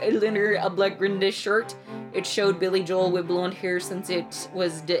gothic black a black grindish shirt. It showed Billy Joel with blonde hair since it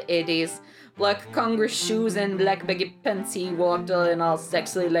was the 80s. Black Congress shoes and black baggy pants. He walked in all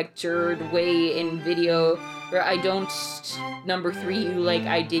sexily lectured way in video where I don't number 3 you like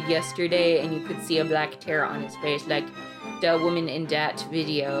I did yesterday, and you could see a black tear on his face like the woman in that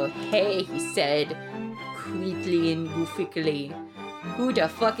video. Hey, he said, quickly and goofily. Who the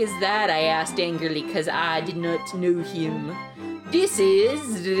fuck is that? I asked angrily, because I did not know him. This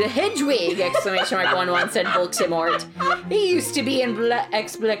is Hedwig! Exclamation mark 11 said Volksimort. He used to be in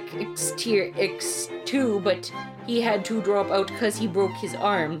X-Black X2, but he had to drop out because he broke his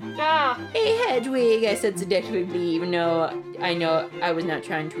arm. Ah. Hey Hedwig, I said seductively, even though I know I was not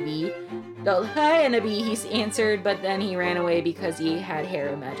trying to be. Well, hi Annabee, he answered, but then he ran away because he had hair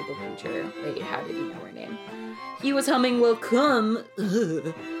a magical creature. Wait, how did he know her name? He was humming welcome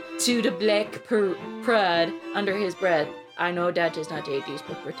to the Black Pride under his breath. I know that is not 80s,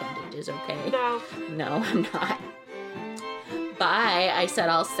 but pretend it is okay. No. No, I'm not. Bye, I said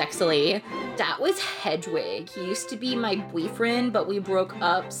all sexily. That was Hedwig. He used to be my boyfriend, but we broke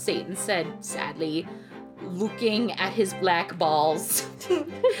up, Satan said sadly, looking at his black balls.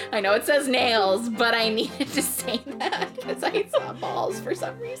 I know it says nails, but I needed to say that because I saw balls for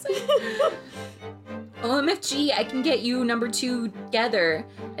some reason. OMFG, I can get you number 2 together,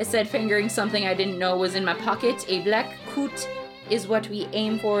 I said, fingering something I didn't know was in my pocket. A black coot is what we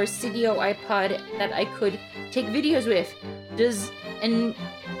aim for. Cydio iPod that I could take videos with. Does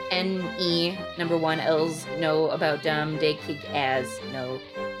NE number 1 L's know about them? They kick ass. No,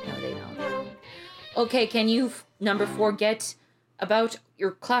 they don't. Okay, can you number 4 get about your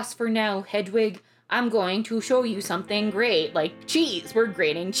class for now, Hedwig? I'm going to show you something great, like cheese. We're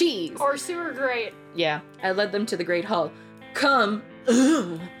grating cheese. Or sewer grate. Yeah, I led them to the Great Hall. Come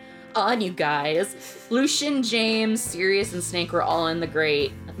on, you guys. Lucian, James, Sirius, and Snake were all in the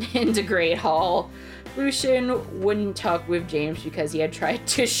Great Hall. Lucian wouldn't talk with James because he had tried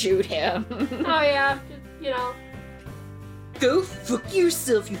to shoot him. Oh yeah, you know. Go fuck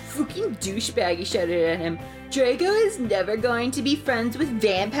yourself, you fucking douchebag, he shouted at him. Draco is never going to be friends with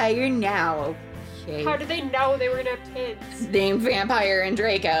Vampire now. Okay. How did they know they were gonna have kids? Named Vampire and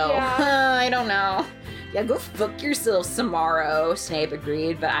Draco. Yeah. I don't know. Yeah, go fuck yourself, Samaro, Snape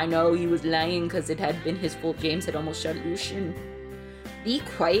agreed, but I know he was lying because it had been his fault James had almost shot Lucian. Be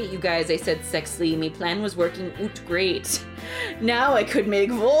quiet, you guys, I said sexily. Me plan was working out great. Now I could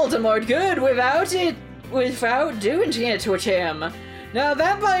make Voldemort good without doing it to him. Now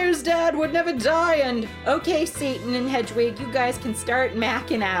Vampire's dad would never die and... Okay, Satan and Hedwig, you guys can start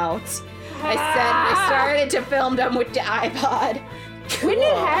macking out. I said we started to film them with the iPod. When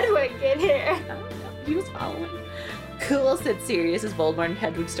did Hedwig get here? I don't know. He was following. Cool, said Sirius as Voldemort and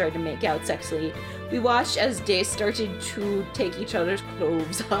Hedwig started to make out sexually. We watched as they started to take each other's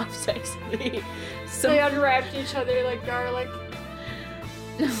clothes off sexually. They unwrapped each other like garlic.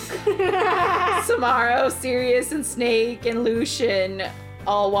 Samaro, Sirius, and Snake, and Lucian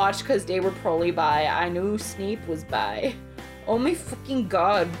all watched because they were probably bi. I knew Snape was bi. Oh my fucking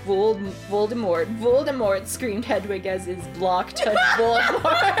god, Voldemort. Voldemort, screamed Hedwig as his block touched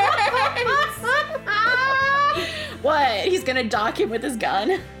Voldemort. What? He's gonna dock him with his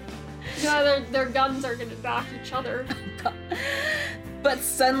gun? No, their guns are gonna dock each other. But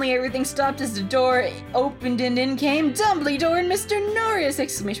suddenly everything stopped as the door opened and in came Dumbledore and Mr. Norris!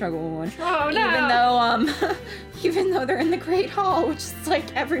 Exclamation mark. Oh no! Even though they're in the Great Hall, which is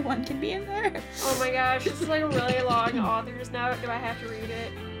like everyone can be in there. Oh my gosh, this is like a really long author's note. Do I have to read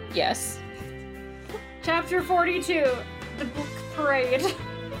it? Yes. Chapter 42, The Book Parade.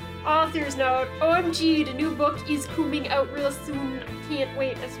 Author's note, OMG, the new book is coming out real soon. Can't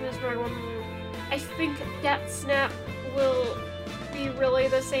wait. I think that Snap will be really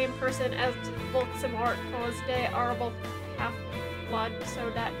the same person as Voldemort because they are both half-blood, so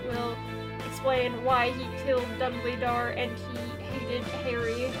that will explain why he killed Dumbledore and he hated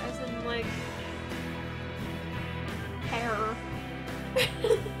Harry, as in, like, hair.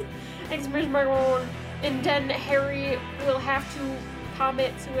 And then Harry will have to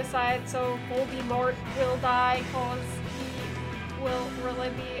commit suicide, so Voldemort will die because he will really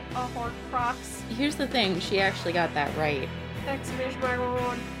be a Horcrux. Here's the thing, she actually got that right. Exclamation mark.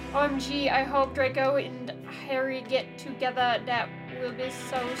 OMG, I hope Draco and Harry get together. That will be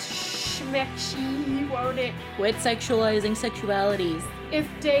so schmecky, won't it? Quit sexualizing sexualities. If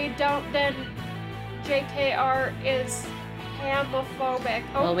they don't, then JKR is homophobic.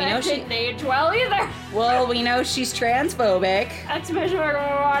 Oh, Well, we know she didn't age well either. Well, we know she's transphobic. Exclamation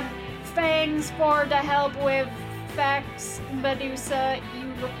mark. Fangs for the help with facts. Medusa,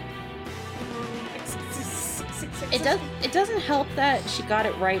 It doesn't help that she got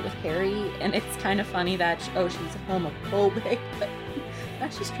it right with Harry, and it's kind of funny that she's homophobic, but now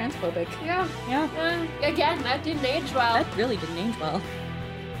she's transphobic. Yeah. Again, that didn't age well. That really didn't age well.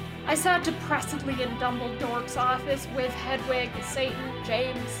 I sat depressedly in Dumbledore's office with Hedwig, Satan,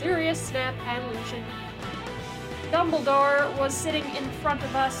 James, Sirius, Snap, and Lucian. Dumbledore was sitting in front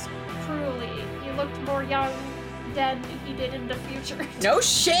of us cruelly. He looked more young than he did in the future. No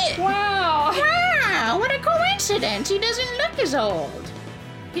shit! Wow! Wow, what a coincidence! He doesn't look as old.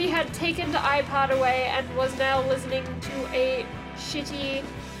 He had taken the iPod away and was now listening to a shitty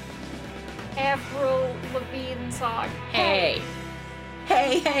Avril Lavigne song. Hey,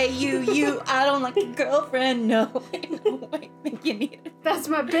 you, I don't like a girlfriend, no. I think you need it. That's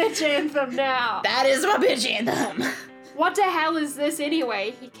my bitch anthem now. That is my bitch anthem. What the hell is this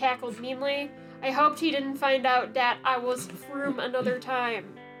anyway? He cackled meanly. I hoped he didn't find out that I was Froom another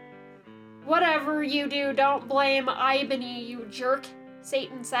time. Whatever you do, don't blame Ibany, you jerk,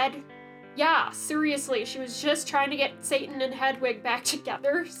 Satan said. Yeah, seriously, she was just trying to get Satan and Hedwig back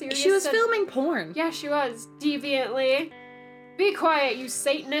together. Sirius She was said, filming porn. Yeah, she was, deviantly. Be quiet, you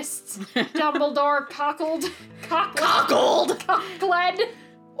Satanists, Dumbledore cockled. Cockled! Cockled!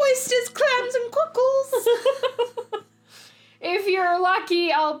 Oysters, clams, and cockles! If you're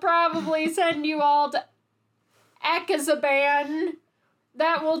lucky, I'll probably send you all to Akazaban.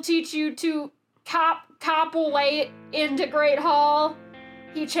 That will teach you to copulate into Great Hall.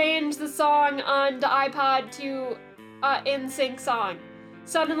 He changed the song on the iPod to NSYNC song.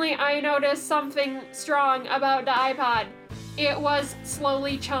 Suddenly, I noticed something strong about the iPod. It was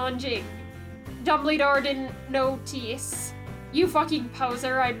slowly changing. Dumbledore didn't notice. You fucking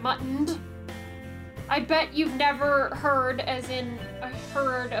poser, I muttoned. I bet you've never heard, as in a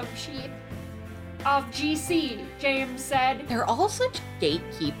herd of sheep, of GC, James said. They're all such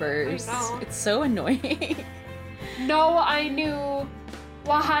gatekeepers. I know. It's so annoying. No, I knew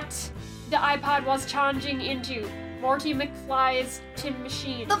what the iPod was changing into. Morty McFly's Tim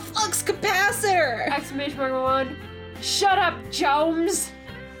Machine. The flux capacitor! Exclamation mark 1. Shut up, Jones!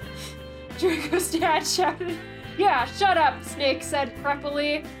 Draco's dad shouted. Yeah, shut up, Snake said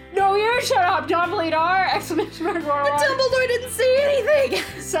preppily. No, you shut up, Dumbledore! Exclamation mark 1. But Dumbledore didn't say anything!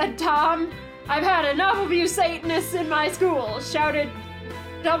 Said Tom. I've had enough of you Satanists in my school, shouted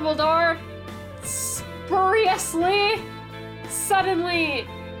Dumbledore spuriously. Suddenly,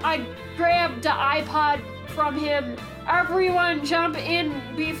 I grabbed the iPod from him. Everyone jump in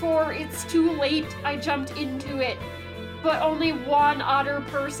before it's too late. I jumped into it. But only one other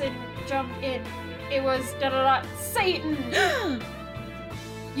person jumped in. It was Satan.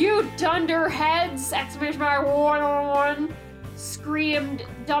 You dunderheads! Exclamation mark 111! Screamed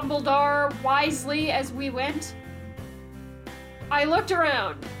Dumbledore wisely as we went. I looked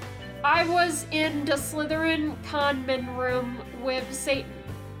around. I was in the Slytherin conman room with Satan.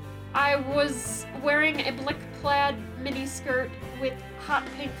 I was wearing a black-plaid miniskirt with hot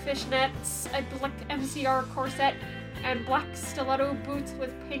pink fishnets, a black MCR corset, and black stiletto boots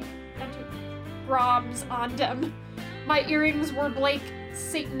with pink pentagrams on them. My earrings were Blake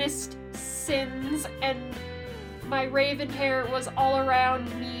Satanist sins, and my raven hair was all around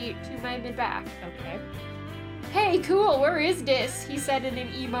me to my mid-back. Okay. Hey, cool, where is this? He said in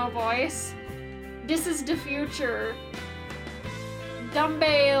an emo voice. This is the future.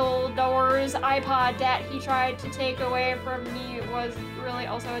 Dumbledore's iPod that he tried to take away from me was really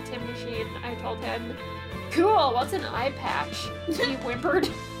also a tin machine, I told him. Cool, what's an eye patch? He whimpered.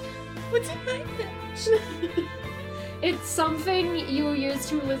 What's an eye patch? It's something you use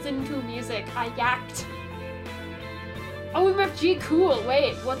to listen to music, I yacked. OMFG, cool.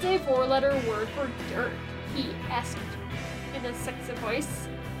 Wait, what's a 4-letter word for dirt? He asked in a sexy voice,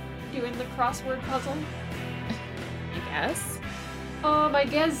 doing the crossword puzzle. I guess. I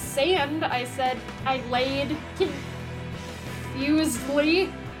guess sand, I said. I laid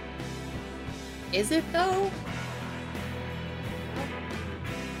confusedly. Is it though?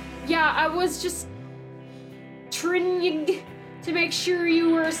 Yeah, I was just trying to make sure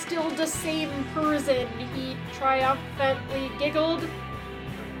you were still the same person, he triumphantly giggled.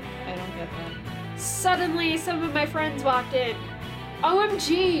 I don't get that. Suddenly, some of my friends walked in.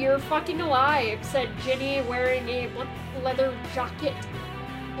 OMG, you're fucking alive, said Ginny, wearing a black leather jacket,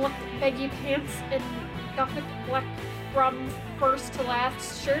 black baggy pants, and gothic black from first to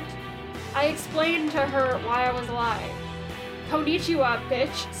last shirt. I explained to her why I was alive. Konnichiwa,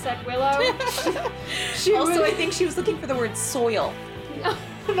 bitch, said Willow. I think she was looking for the word soil.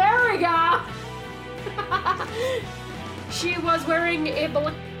 There we go! She was wearing a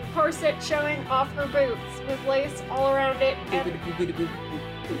black corset showing off her boots with lace all around it and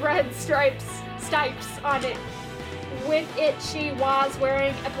red stipes on it. With it, she was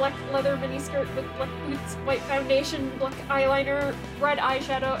wearing a black leather miniskirt with black boots, white foundation, black eyeliner, red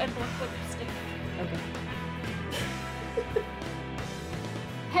eyeshadow, and black lipstick. Okay.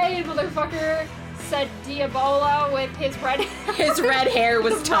 Hey, motherfucker, said Diabolo with his red hair. His red hair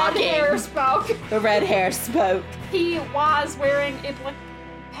was talking. Red hair spoke. The red hair spoke. He was wearing a black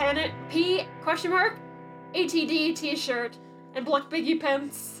ATD t-shirt and black biggie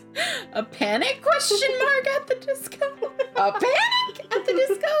pants. A panic question mark at the disco? A panic at the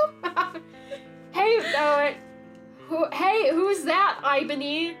disco? Hey, who's that,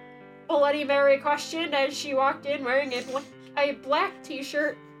 Ibony? Bloody Mary questioned as she walked in wearing a black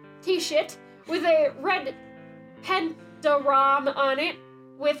t-shirt with a red pentagram on it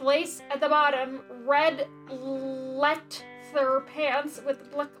with lace at the bottom, red leather pants with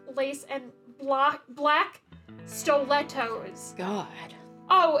black lace and black stilettos. God.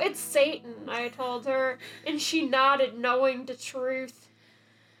 Oh, it's Satan, I told her, and she nodded, knowing the truth.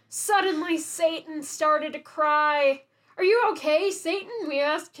 Suddenly, Satan started to cry. Are you okay, Satan? We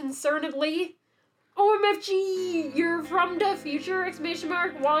asked concernedly. OMFG, you're from the future, exclamation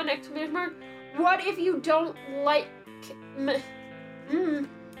mark, 1, exclamation mark. What if you don't like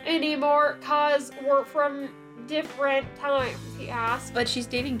anymore, cause we're from different times, he asked. But she's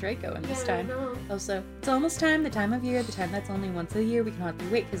dating Draco in this time. No. Also, it's almost time, the time of year, the time that's only once a year. We can hardly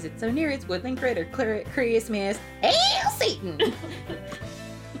wait because it's so near. It's Woodland Critter, Christmas. Hail Satan!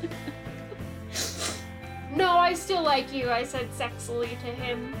 No, I still like you, I said sexily to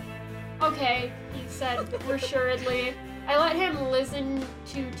him. Okay, he said assuredly. I let him listen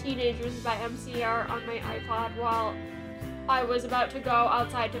to Teenagers by MCR on my iPod while I was about to go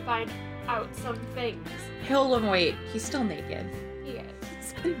outside to find out some things. Hold on, wait. He's still naked. He is.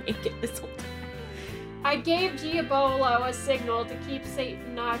 He's been naked this whole time. I gave Diabolo a signal to keep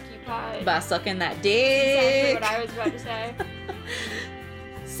Satan occupied. By sucking that dick. Exactly what I was about to say.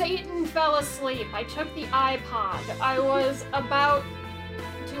 Satan fell asleep. I took the iPod. I was about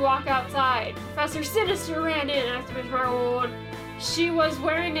to walk outside. Professor Sinister ran in after Miss Marwood. She was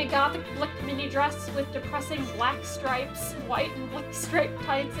wearing a gothic black mini dress with depressing black stripes, white and black striped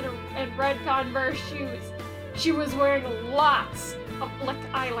tights, and red Converse shoes. She was wearing lots of black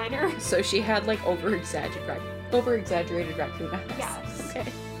eyeliner. So she had like over-exaggerated raccoon eyes. Yes.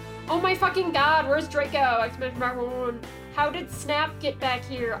 Okay. Oh my fucking god, where's Draco? Exclaimed Marwood. How did Snap get back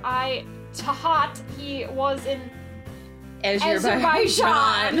here? I thought he was in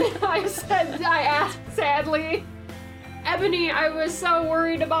Azerbaijan. I asked sadly. Ebony, I was so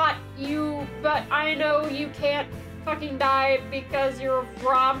worried about you, but I know you can't fucking die because you're a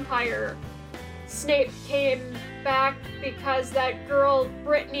vampire. Snape came back because that girl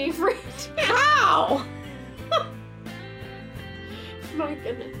Brittany freaked him. How? My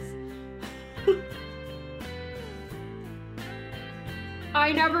goodness.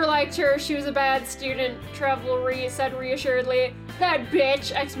 I never liked her. She was a bad student, Travelry said reassuredly. That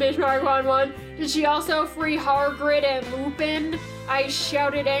bitch! Exclamation mark 1-1. Did she also free Hagrid and Lupin? I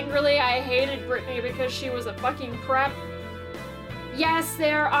shouted angrily. I hated Brittany because she was a fucking prep. Yes,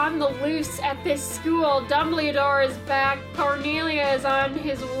 they're on the loose at this school. Dumbledore is back. Cornelia is on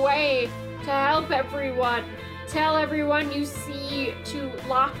his way to help everyone. Tell everyone you see to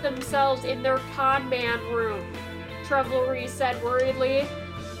lock themselves in their con man room, Travelry said worriedly.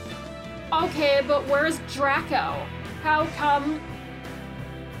 Okay, but where's Draco? How come?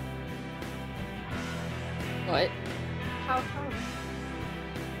 What? How come?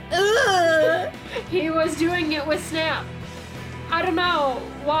 Ugh. He was doing it with Snap. I don't know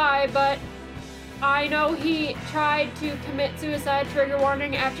why, but I know he tried to commit suicide, trigger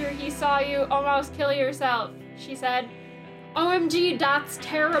warning, after he saw you almost kill yourself, she said. OMG, that's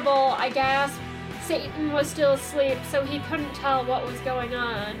terrible, I gasped. Satan was still asleep, so he couldn't tell what was going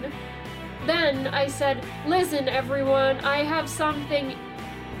on. Then I said, listen everyone, I have something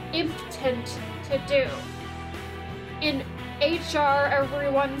impotent to do. In HR,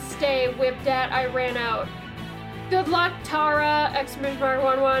 everyone stay, whipped at, I ran out. Good luck, Tara! Exclamation mark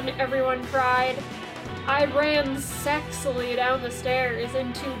 1-1, everyone cried. I ran sexily down the stairs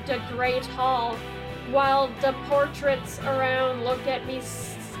into the Great Hall, while the portraits around looked at me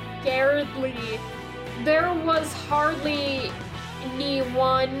scaredly. There was hardly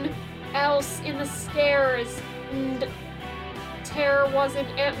anyone else in the stairs, and there was an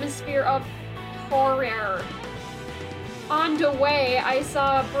atmosphere of horror. On the way, I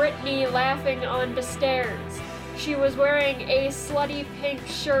saw Brittany laughing on the stairs. She was wearing a slutty pink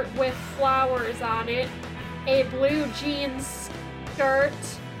shirt with flowers on it, a blue jeans skirt,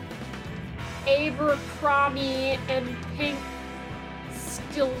 Abercrombie, and pink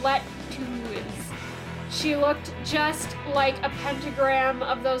stilettos. She looked just like a pentagram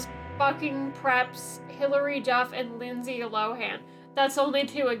of those fucking preps, Hilary Duff and Lindsay Lohan. That's only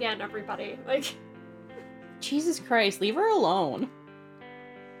 2 again, everybody. Like, Jesus Christ, leave her alone.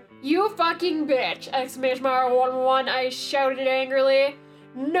 you fucking bitch! Exclamation mark 1-1, I shouted angrily.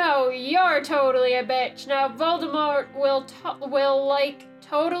 No, you're totally a bitch. Now Voldemort will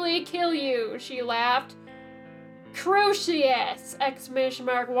totally kill you, she laughed. Crucius! Exclamation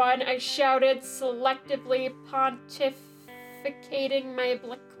mark 1, I shouted, selectively pontificating my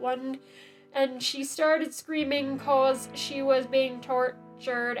blick wand, and she started screaming cause she was being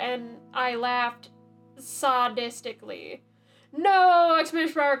tortured, and I laughed sadistically. No!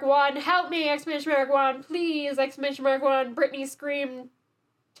 Exclamation mark 1, help me! Exclamation mark 1, please! Exclamation mark 1, Brittany screamed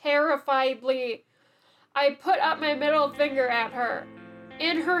terrifiedly. I put up my middle finger at her.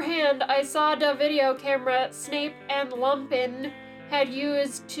 In her hand, I saw the video camera Snape and Lupin had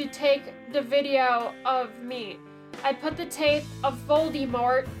used to take the video of me. I put the tape of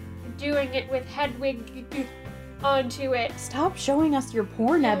Voldemort doing it with Hedwig onto it. Stop showing us your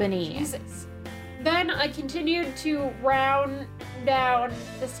porn, Ebony. Jesus. Then I continued to round down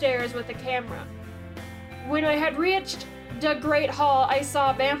the stairs with the camera. When I had reached the Great Hall, I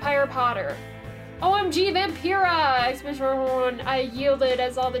saw Vampire Potter. OMG, Vampira! Exclamation mark 1, I yielded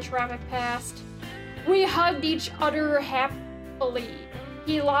as all the traffic passed. We hugged each other happily.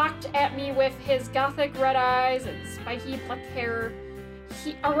 He looked at me with his gothic red eyes and spiky black hair.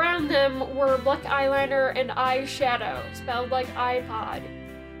 Around them were black eyeliner and eyeshadow, spelled like iPod.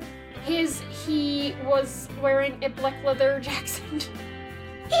 He was wearing a black leather jacket,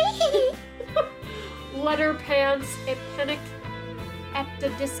 leather pants, a Panic at the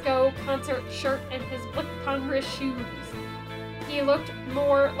Disco concert shirt, and his black Congress shoes. He looked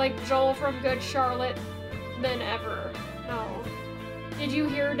more like Joel from Good Charlotte than ever. No. Did you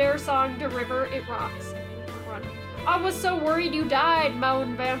hear their song, The River? It rocks. I was so worried you died,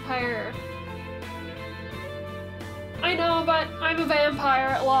 moaned Vampire. I know, but I'm a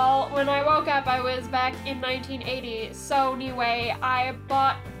vampire, lol. When I woke up, I was back in 1980. So anyway, I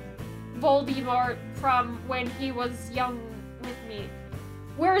bought Voldemort from when he was young with me.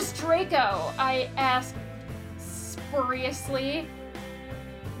 Where's Draco? I asked spuriously.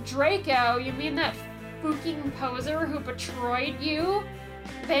 Draco? You mean that fucking poser who betrayed you?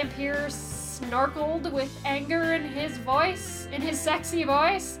 Vampire snarkled with anger in his voice, in his sexy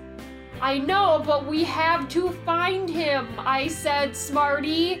voice. I know, but we have to find him, I said,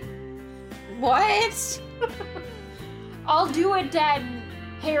 smarty. What? I'll do it then.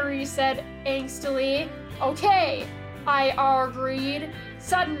 Harry said angstily. Okay, I agreed.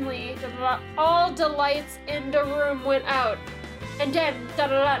 Suddenly, all the lights in the room went out. And then,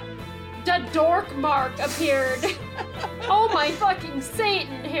 the dork mark appeared. Oh my fucking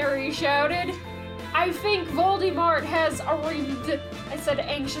Satan, Harry shouted. I think Voldemort has arrived, I said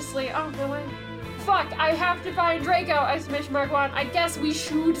anxiously. Oh, really? Fuck, I have to find Draco, exclamation mark 1. I guess we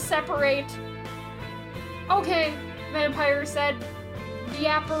should separate. Okay, Vampire said,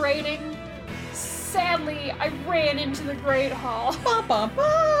 deapparating. Sadly, I ran into the Great Hall. Ba, ba,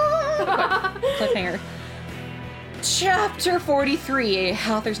 ba. Cliffhanger. Chapter 43,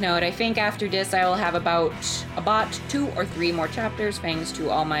 author's note. I think after this I will have about 2 or 3 more chapters, thanks to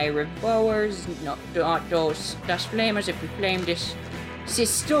all my reviewers, not those flamers. If you flame this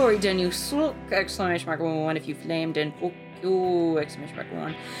story, then you suck! Exclamation mark 1. If you flame, then fuck you! Exclamation mark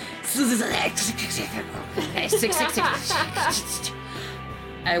 1.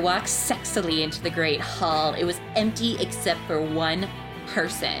 I walked sexily into the Great Hall. It was empty except for one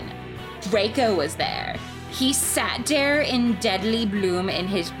person. Draco was there. He sat there in deadly bloom in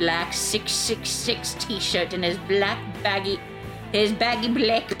his black 666 t-shirt and his baggy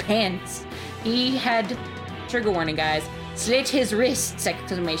black pants. He had, trigger warning guys, slit his wrists!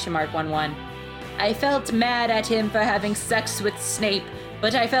 Exclamation mark 1. I felt mad at him for having sex with Snape,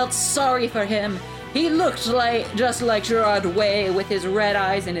 but I felt sorry for him. He looked just like Gerard Way with his red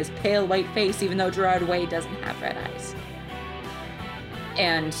eyes and his pale white face, even though Gerard Way doesn't have red eyes.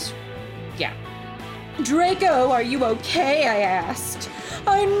 And, yeah. Draco, are you okay? I asked.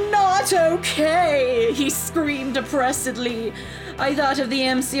 I'm not okay, he screamed depressedly. I thought of the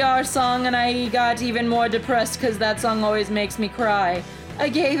MCR song and I got even more depressed because that song always makes me cry. I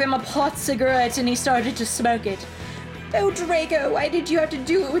gave him a pot cigarette and he started to smoke it. Oh, Draco, why did you have to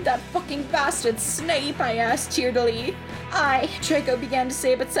do it with that fucking bastard Snape? I asked tearfully. Draco began to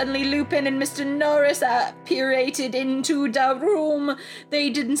say, but suddenly Lupin and Mr. Norris apparated into the room. They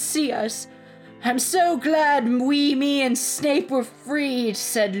didn't see us. I'm so glad me and Snape were freed,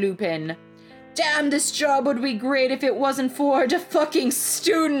 said Lupin. Damn, this job would be great if it wasn't for the fucking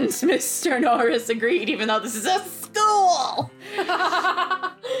students, Mr. Norris agreed, even though this is a school!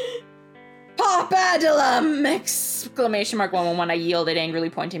 Pop-addlem! Exclamation mark 111. I yielded, angrily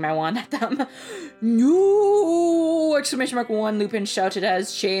pointing my wand at them. No! Exclamation mark 1. Lupin shouted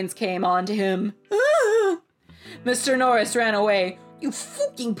as chains came onto him. Ah! Mr. Norris ran away. You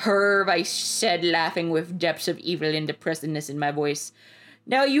fucking perv, I said, laughing with depths of evil and depressedness in my voice.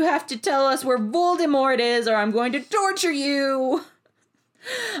 Now you have to tell us where Voldemort is or I'm going to torture you.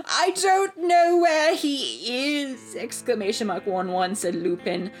 I don't know where he is! Exclamation mark 11, said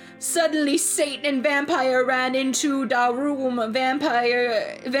Lupin. Suddenly Satan and Vampire ran into the room.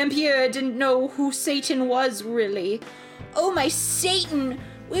 Vampire didn't know who Satan was, really. Oh my Satan!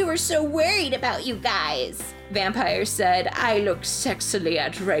 We were so worried about you guys, Vampire said. I looked sexily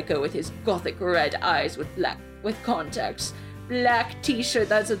at Draco with his gothic red eyes with contacts. Black t-shirt,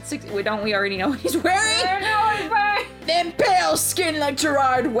 that's at 6. Wait, don't we already know what he's wearing? I don't know what he's wearing. Then pale skin like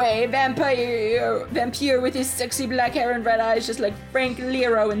Gerard Way. Vampire with his sexy black hair and red eyes just like Frank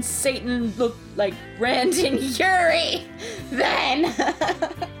Lero, and Satan looked like Brandon Urie. Then...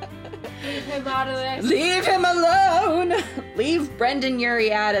 Leave him out of this. Leave him alone! Leave Brendan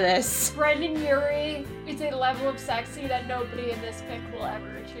Urie out of this. Brendan Urie is a level of sexy that nobody in this pick will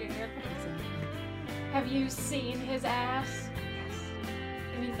ever achieve. Have you seen his ass?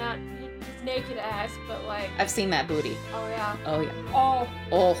 I mean, not his naked ass, but like... I've seen that booty. Oh, yeah. Oh, yeah. Oh.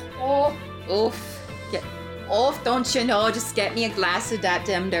 Oh. Oh. Oof. Get off, don't you know? Just get me a glass of that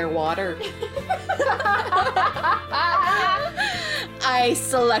damn there water. I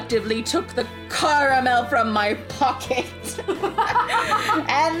selectively took the caramel from my pocket.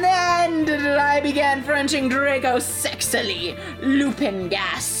 And then I began Frenching Draco sexily. Lupin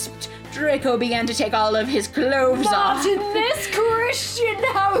gasped. Draco began to take all of his clothes off. Not in this Christian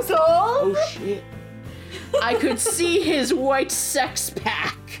household! Oh shit. I could see his white sex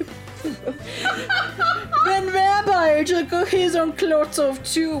pack. Then Vampire took his own clothes off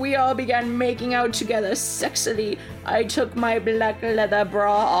too. We all began making out together sexily. I took my black leather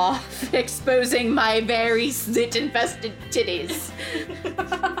bra off, exposing my very slit-infested titties,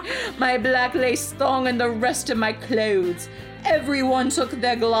 my black lace thong, and the rest of my clothes. Everyone took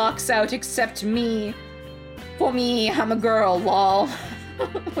their Glocks out except me. For me, I'm a girl, lol.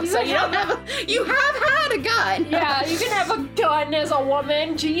 So you have had a gun. Yeah, you can have a gun as a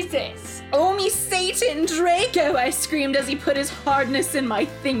woman. Jesus. Oh me Satan, Draco, I screamed as he put his hardness in my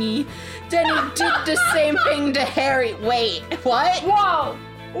thingy. Then he did the same thing to Harry. Wait, what? Whoa.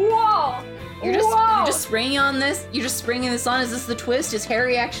 You're Whoa! just springing on this? You're just springing this on? Is this the twist? Is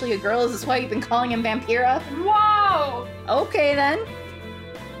Harry actually a girl? Is this why you've been calling him Vampira? Whoa! Okay, then.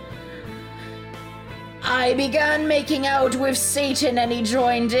 I began making out with Satan and he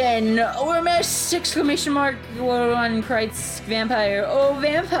joined in. OMS! Exclamation mark. One cried Vampire. Oh,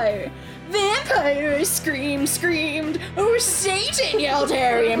 Vampire! Vampire! Screamed. Oh, Satan! Yelled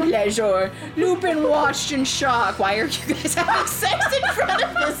Harry in pleasure. Lupin watched in shock. Why are you guys having sex in front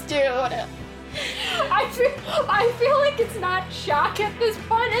of this dude? I feel like it's not shock at this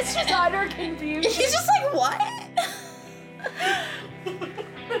point, it's just utter confusion. He's just like, what?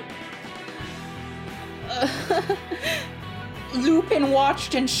 Lupin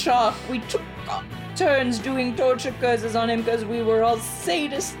watched in shock. We took turns doing torture curses on him because we were all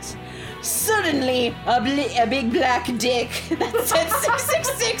sadists. Suddenly, a big black dick that said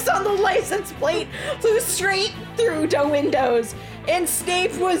 666 on the license plate flew straight through the windows, and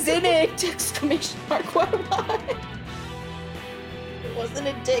Snape was in it! Exclamation mark, what was? It wasn't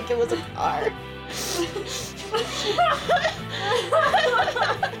a dick, it was a car.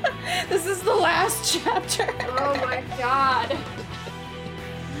 This is the last chapter. Oh my god.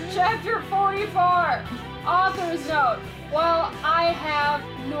 Chapter 44. Author's note. Well, I have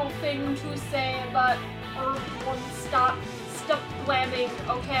nothing to say, but everyone stop blamming,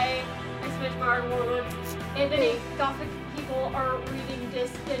 okay? Exclamation mark. Anthony, Gothic people are reading this,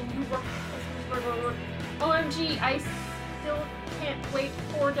 then you were. OMG, I still can't wait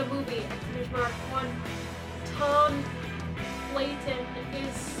for the movie. Exclamation mark. Tom Clayton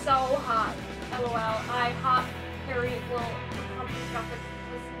is so hot. LOL. I hot Harry will become a Gothic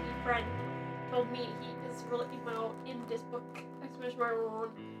listening friend. Told me he is really emo in this book. Exclamation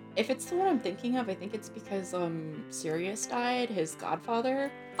mark. If it's the one I'm thinking of, I think it's because Sirius died, his godfather.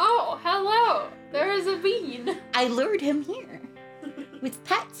 Oh, hello! There is a bean! I lured him here. With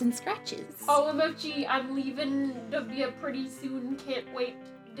pats and scratches. OMFG, I'm leaving Dubia pretty soon. Can't wait.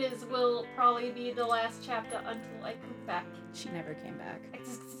 This will probably be the last chapter until I come back. She never came back.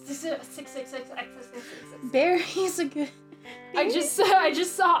 666. Barry's a good... I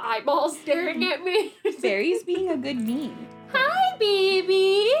just saw eyeballs staring at me. Barry's being a good bean. Hi,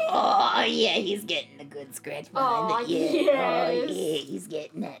 baby! Oh, yeah, he's getting a good scratch. Oh, yes. yes. Oh, yeah, he's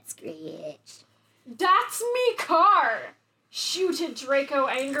getting that scratch. That's me car! Shooted Draco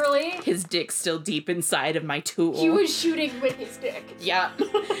angrily. His dick's still deep inside of my tool. He was shooting with his dick. Yep.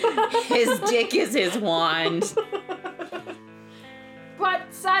 His dick is his wand.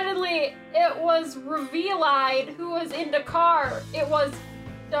 But suddenly, it was revealed who was in the car. It was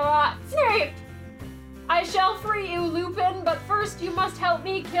Snape! I shall free you, Lupin, but first you must help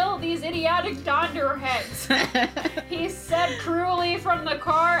me kill these idiotic Donderheads. He said cruelly from the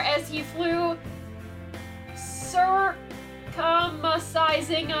car as he flew,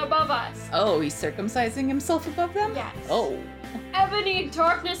 circumcising above us. Oh, he's circumcising himself above them? Yes. Oh. Ebony,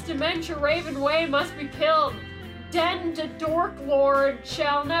 Darkness, Dementia, Raven Way must be killed. Den the Dork Lord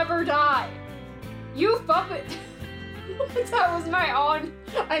shall never die. You puppet. That was my own.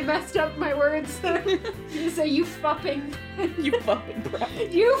 I messed up my words. You say you fucking. You fucking prep.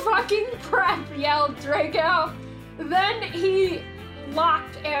 You fucking prep, yelled Draco. Then he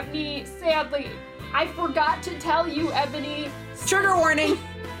looked at me sadly. I forgot to tell you, Ebony. Trigger warning.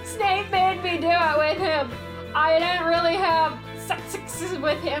 Snape made me do it with him. I didn't really have sex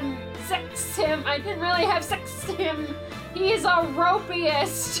with him. I didn't really have sex with him. He's a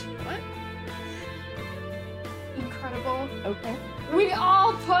ropiest. What? Incredible. Okay. We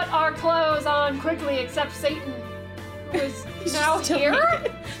all put our clothes on quickly except Satan, who is now here?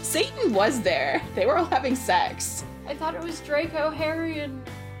 Satan was there. They were all having sex. I thought it was Draco, Harry, and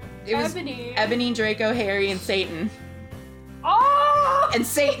Ebony. Ebony, Draco, Harry, and Satan. Oh! And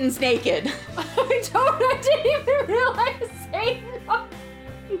Satan's naked. I didn't even realize Satan.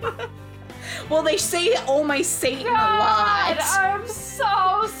 Well, they say, oh my Satan, God, a lot. I'm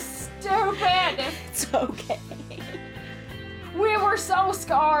so stupid. It's okay. We were so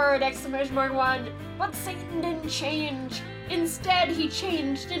scarred, exclamation mark one. But Satan didn't change. Instead, he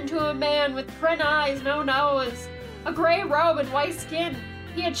changed into a man with prin eyes, no nose, a gray robe and white skin.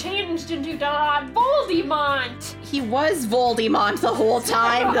 He had changed into Voldemort. He was Voldemort the whole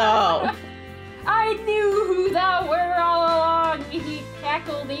time, though. I knew who thou were all along. He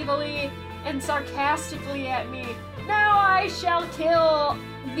cackled evilly and sarcastically at me. Now I shall kill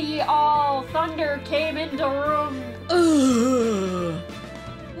thee all. Thunder came into room.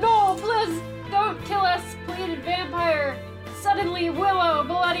 No, please don't kill us, pleaded Vampire. Suddenly, Willow,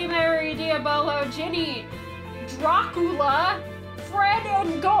 Bloody Mary, Diabolo, Ginny, Dracula, Fred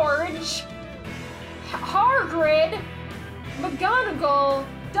and Gorge, Hagrid, McGonagall,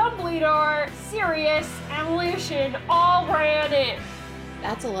 Dumbledore, Sirius, and Lucian all ran in.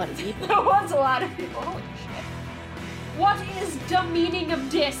 That's a lot of people. There was a lot of people. Holy shit. What is the meaning of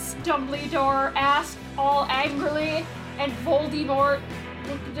this? Dumbledore asked all angrily, and Voldemort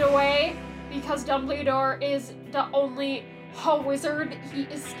looked away because Dumbledore is the only wizard he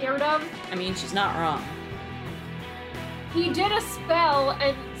is scared of. I mean, she's not wrong. He did a spell,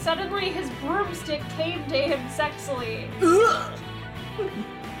 and suddenly his broomstick came to him sexily.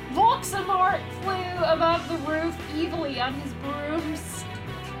 Voldemort flew above the roof evilly on his broomstick.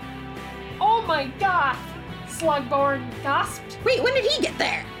 Oh my god! Slugborn gasped. Wait, when did he get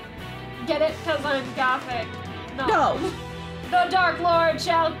there? Get it? Because I'm gothic. No. The Dark Lord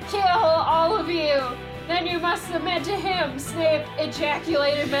shall kill all of you. Then you must submit to him, Snape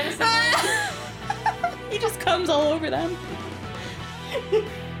ejaculated menacingly. He just comes all over them.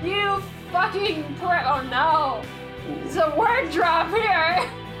 You fucking oh no. It's a word drop here.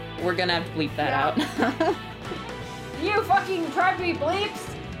 We're gonna have to bleep that out. You fucking preppy bleeps.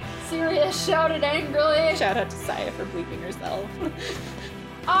 Sirius shouted angrily. Shout out to Saya for bleeping herself.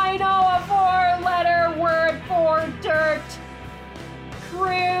 I know a 4-letter word for dirt.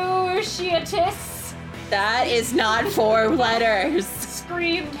 Cruciatus. That is not 4 letters.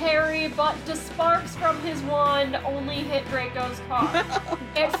 Screamed Harry, but the sparks from his wand only hit Draco's car.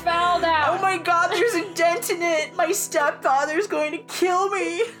 It fell down. Oh my god, there's a dent in it. My stepfather's going to kill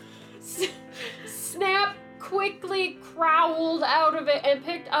me. Snap quickly crawled out of it and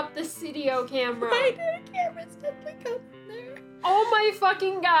picked up the video camera. Why did a camera simply come in there? Oh my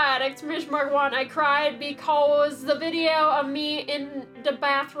fucking god! Exclamation mark 1. I cried because the video of me in the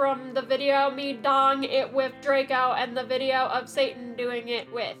bathroom, the video of me dong it with Draco, and the video of Satan doing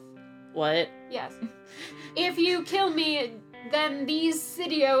it with. What? Yes. If you kill me, then these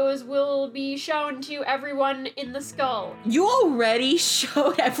videos will be shown to everyone in the skull. You already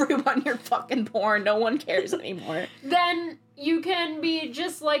showed everyone your fucking porn. No one cares anymore. Then you can be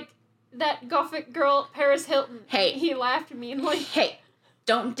just like that gothic girl, Paris Hilton. Hey. He laughed meanly. Hey,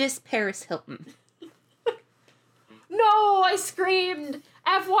 don't diss Paris Hilton. No, I screamed.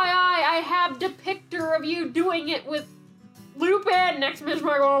 FYI, I have the picture of you doing it with Lupin. Exclamation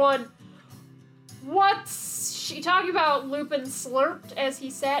mark 1. What's she talking about? Lupin slurped as he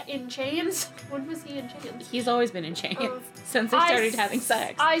sat in chains. When was he in chains? He's always been in chains since they started having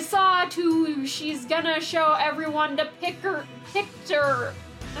sex. I saw too. She's gonna show everyone the picture.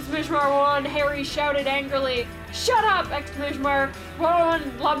 Exclamation mark 1. Harry shouted angrily. Shut up! Exclamation mark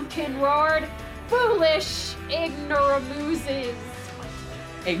 1. Lumpkin roared. Foolish ignoramuses.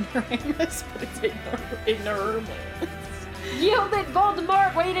 Ignoramus, but it's ignoramus. Yielded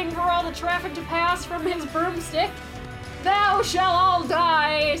Voldemort, waiting for all the traffic to pass from his broomstick. Thou shall all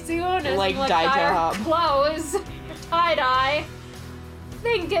die soon as Like the dye job. close. Tie-dye.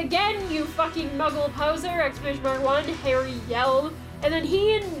 Think again, you fucking muggle poser! Exclamation mark 1. Harry yelled. And then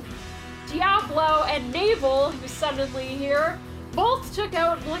he and Diablo and Navel, who's suddenly here, both took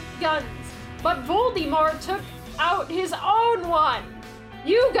out Blick guns. But Voldemort took out his own one.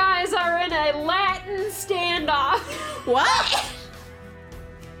 You guys are in a Latin standoff. What?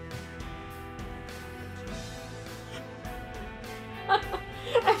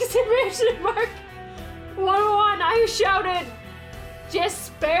 Exclamation mark 1. I shouted,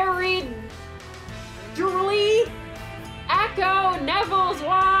 despairingly. Echo Neville's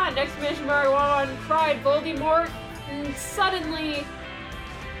wand! Exclamation mark 1. Cried Voldemort, and suddenly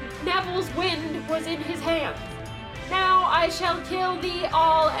Neville's wind was in his hands. Now I shall kill thee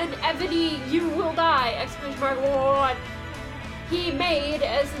all, and Evany, you will die! Exclamation mark 1. He made,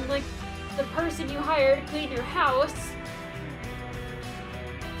 as in like the person you hired to clean your house,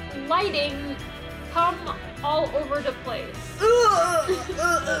 lighting come all over the place.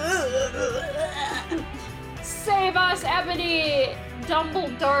 Save us, Ebony!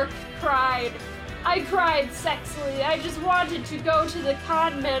 Dumbledore cried. I cried sexily. I just wanted to go to the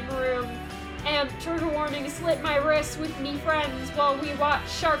con men room and, trigger warning, slit my wrists with me friends while we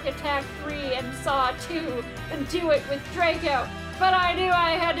watched Shark Attack 3 and Saw 2 and do it with Draco. But I knew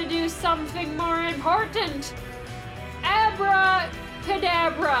I had to do something more important.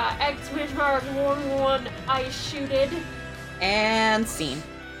 Abracadabra! Exclamation mark 1. I shooted. And scene.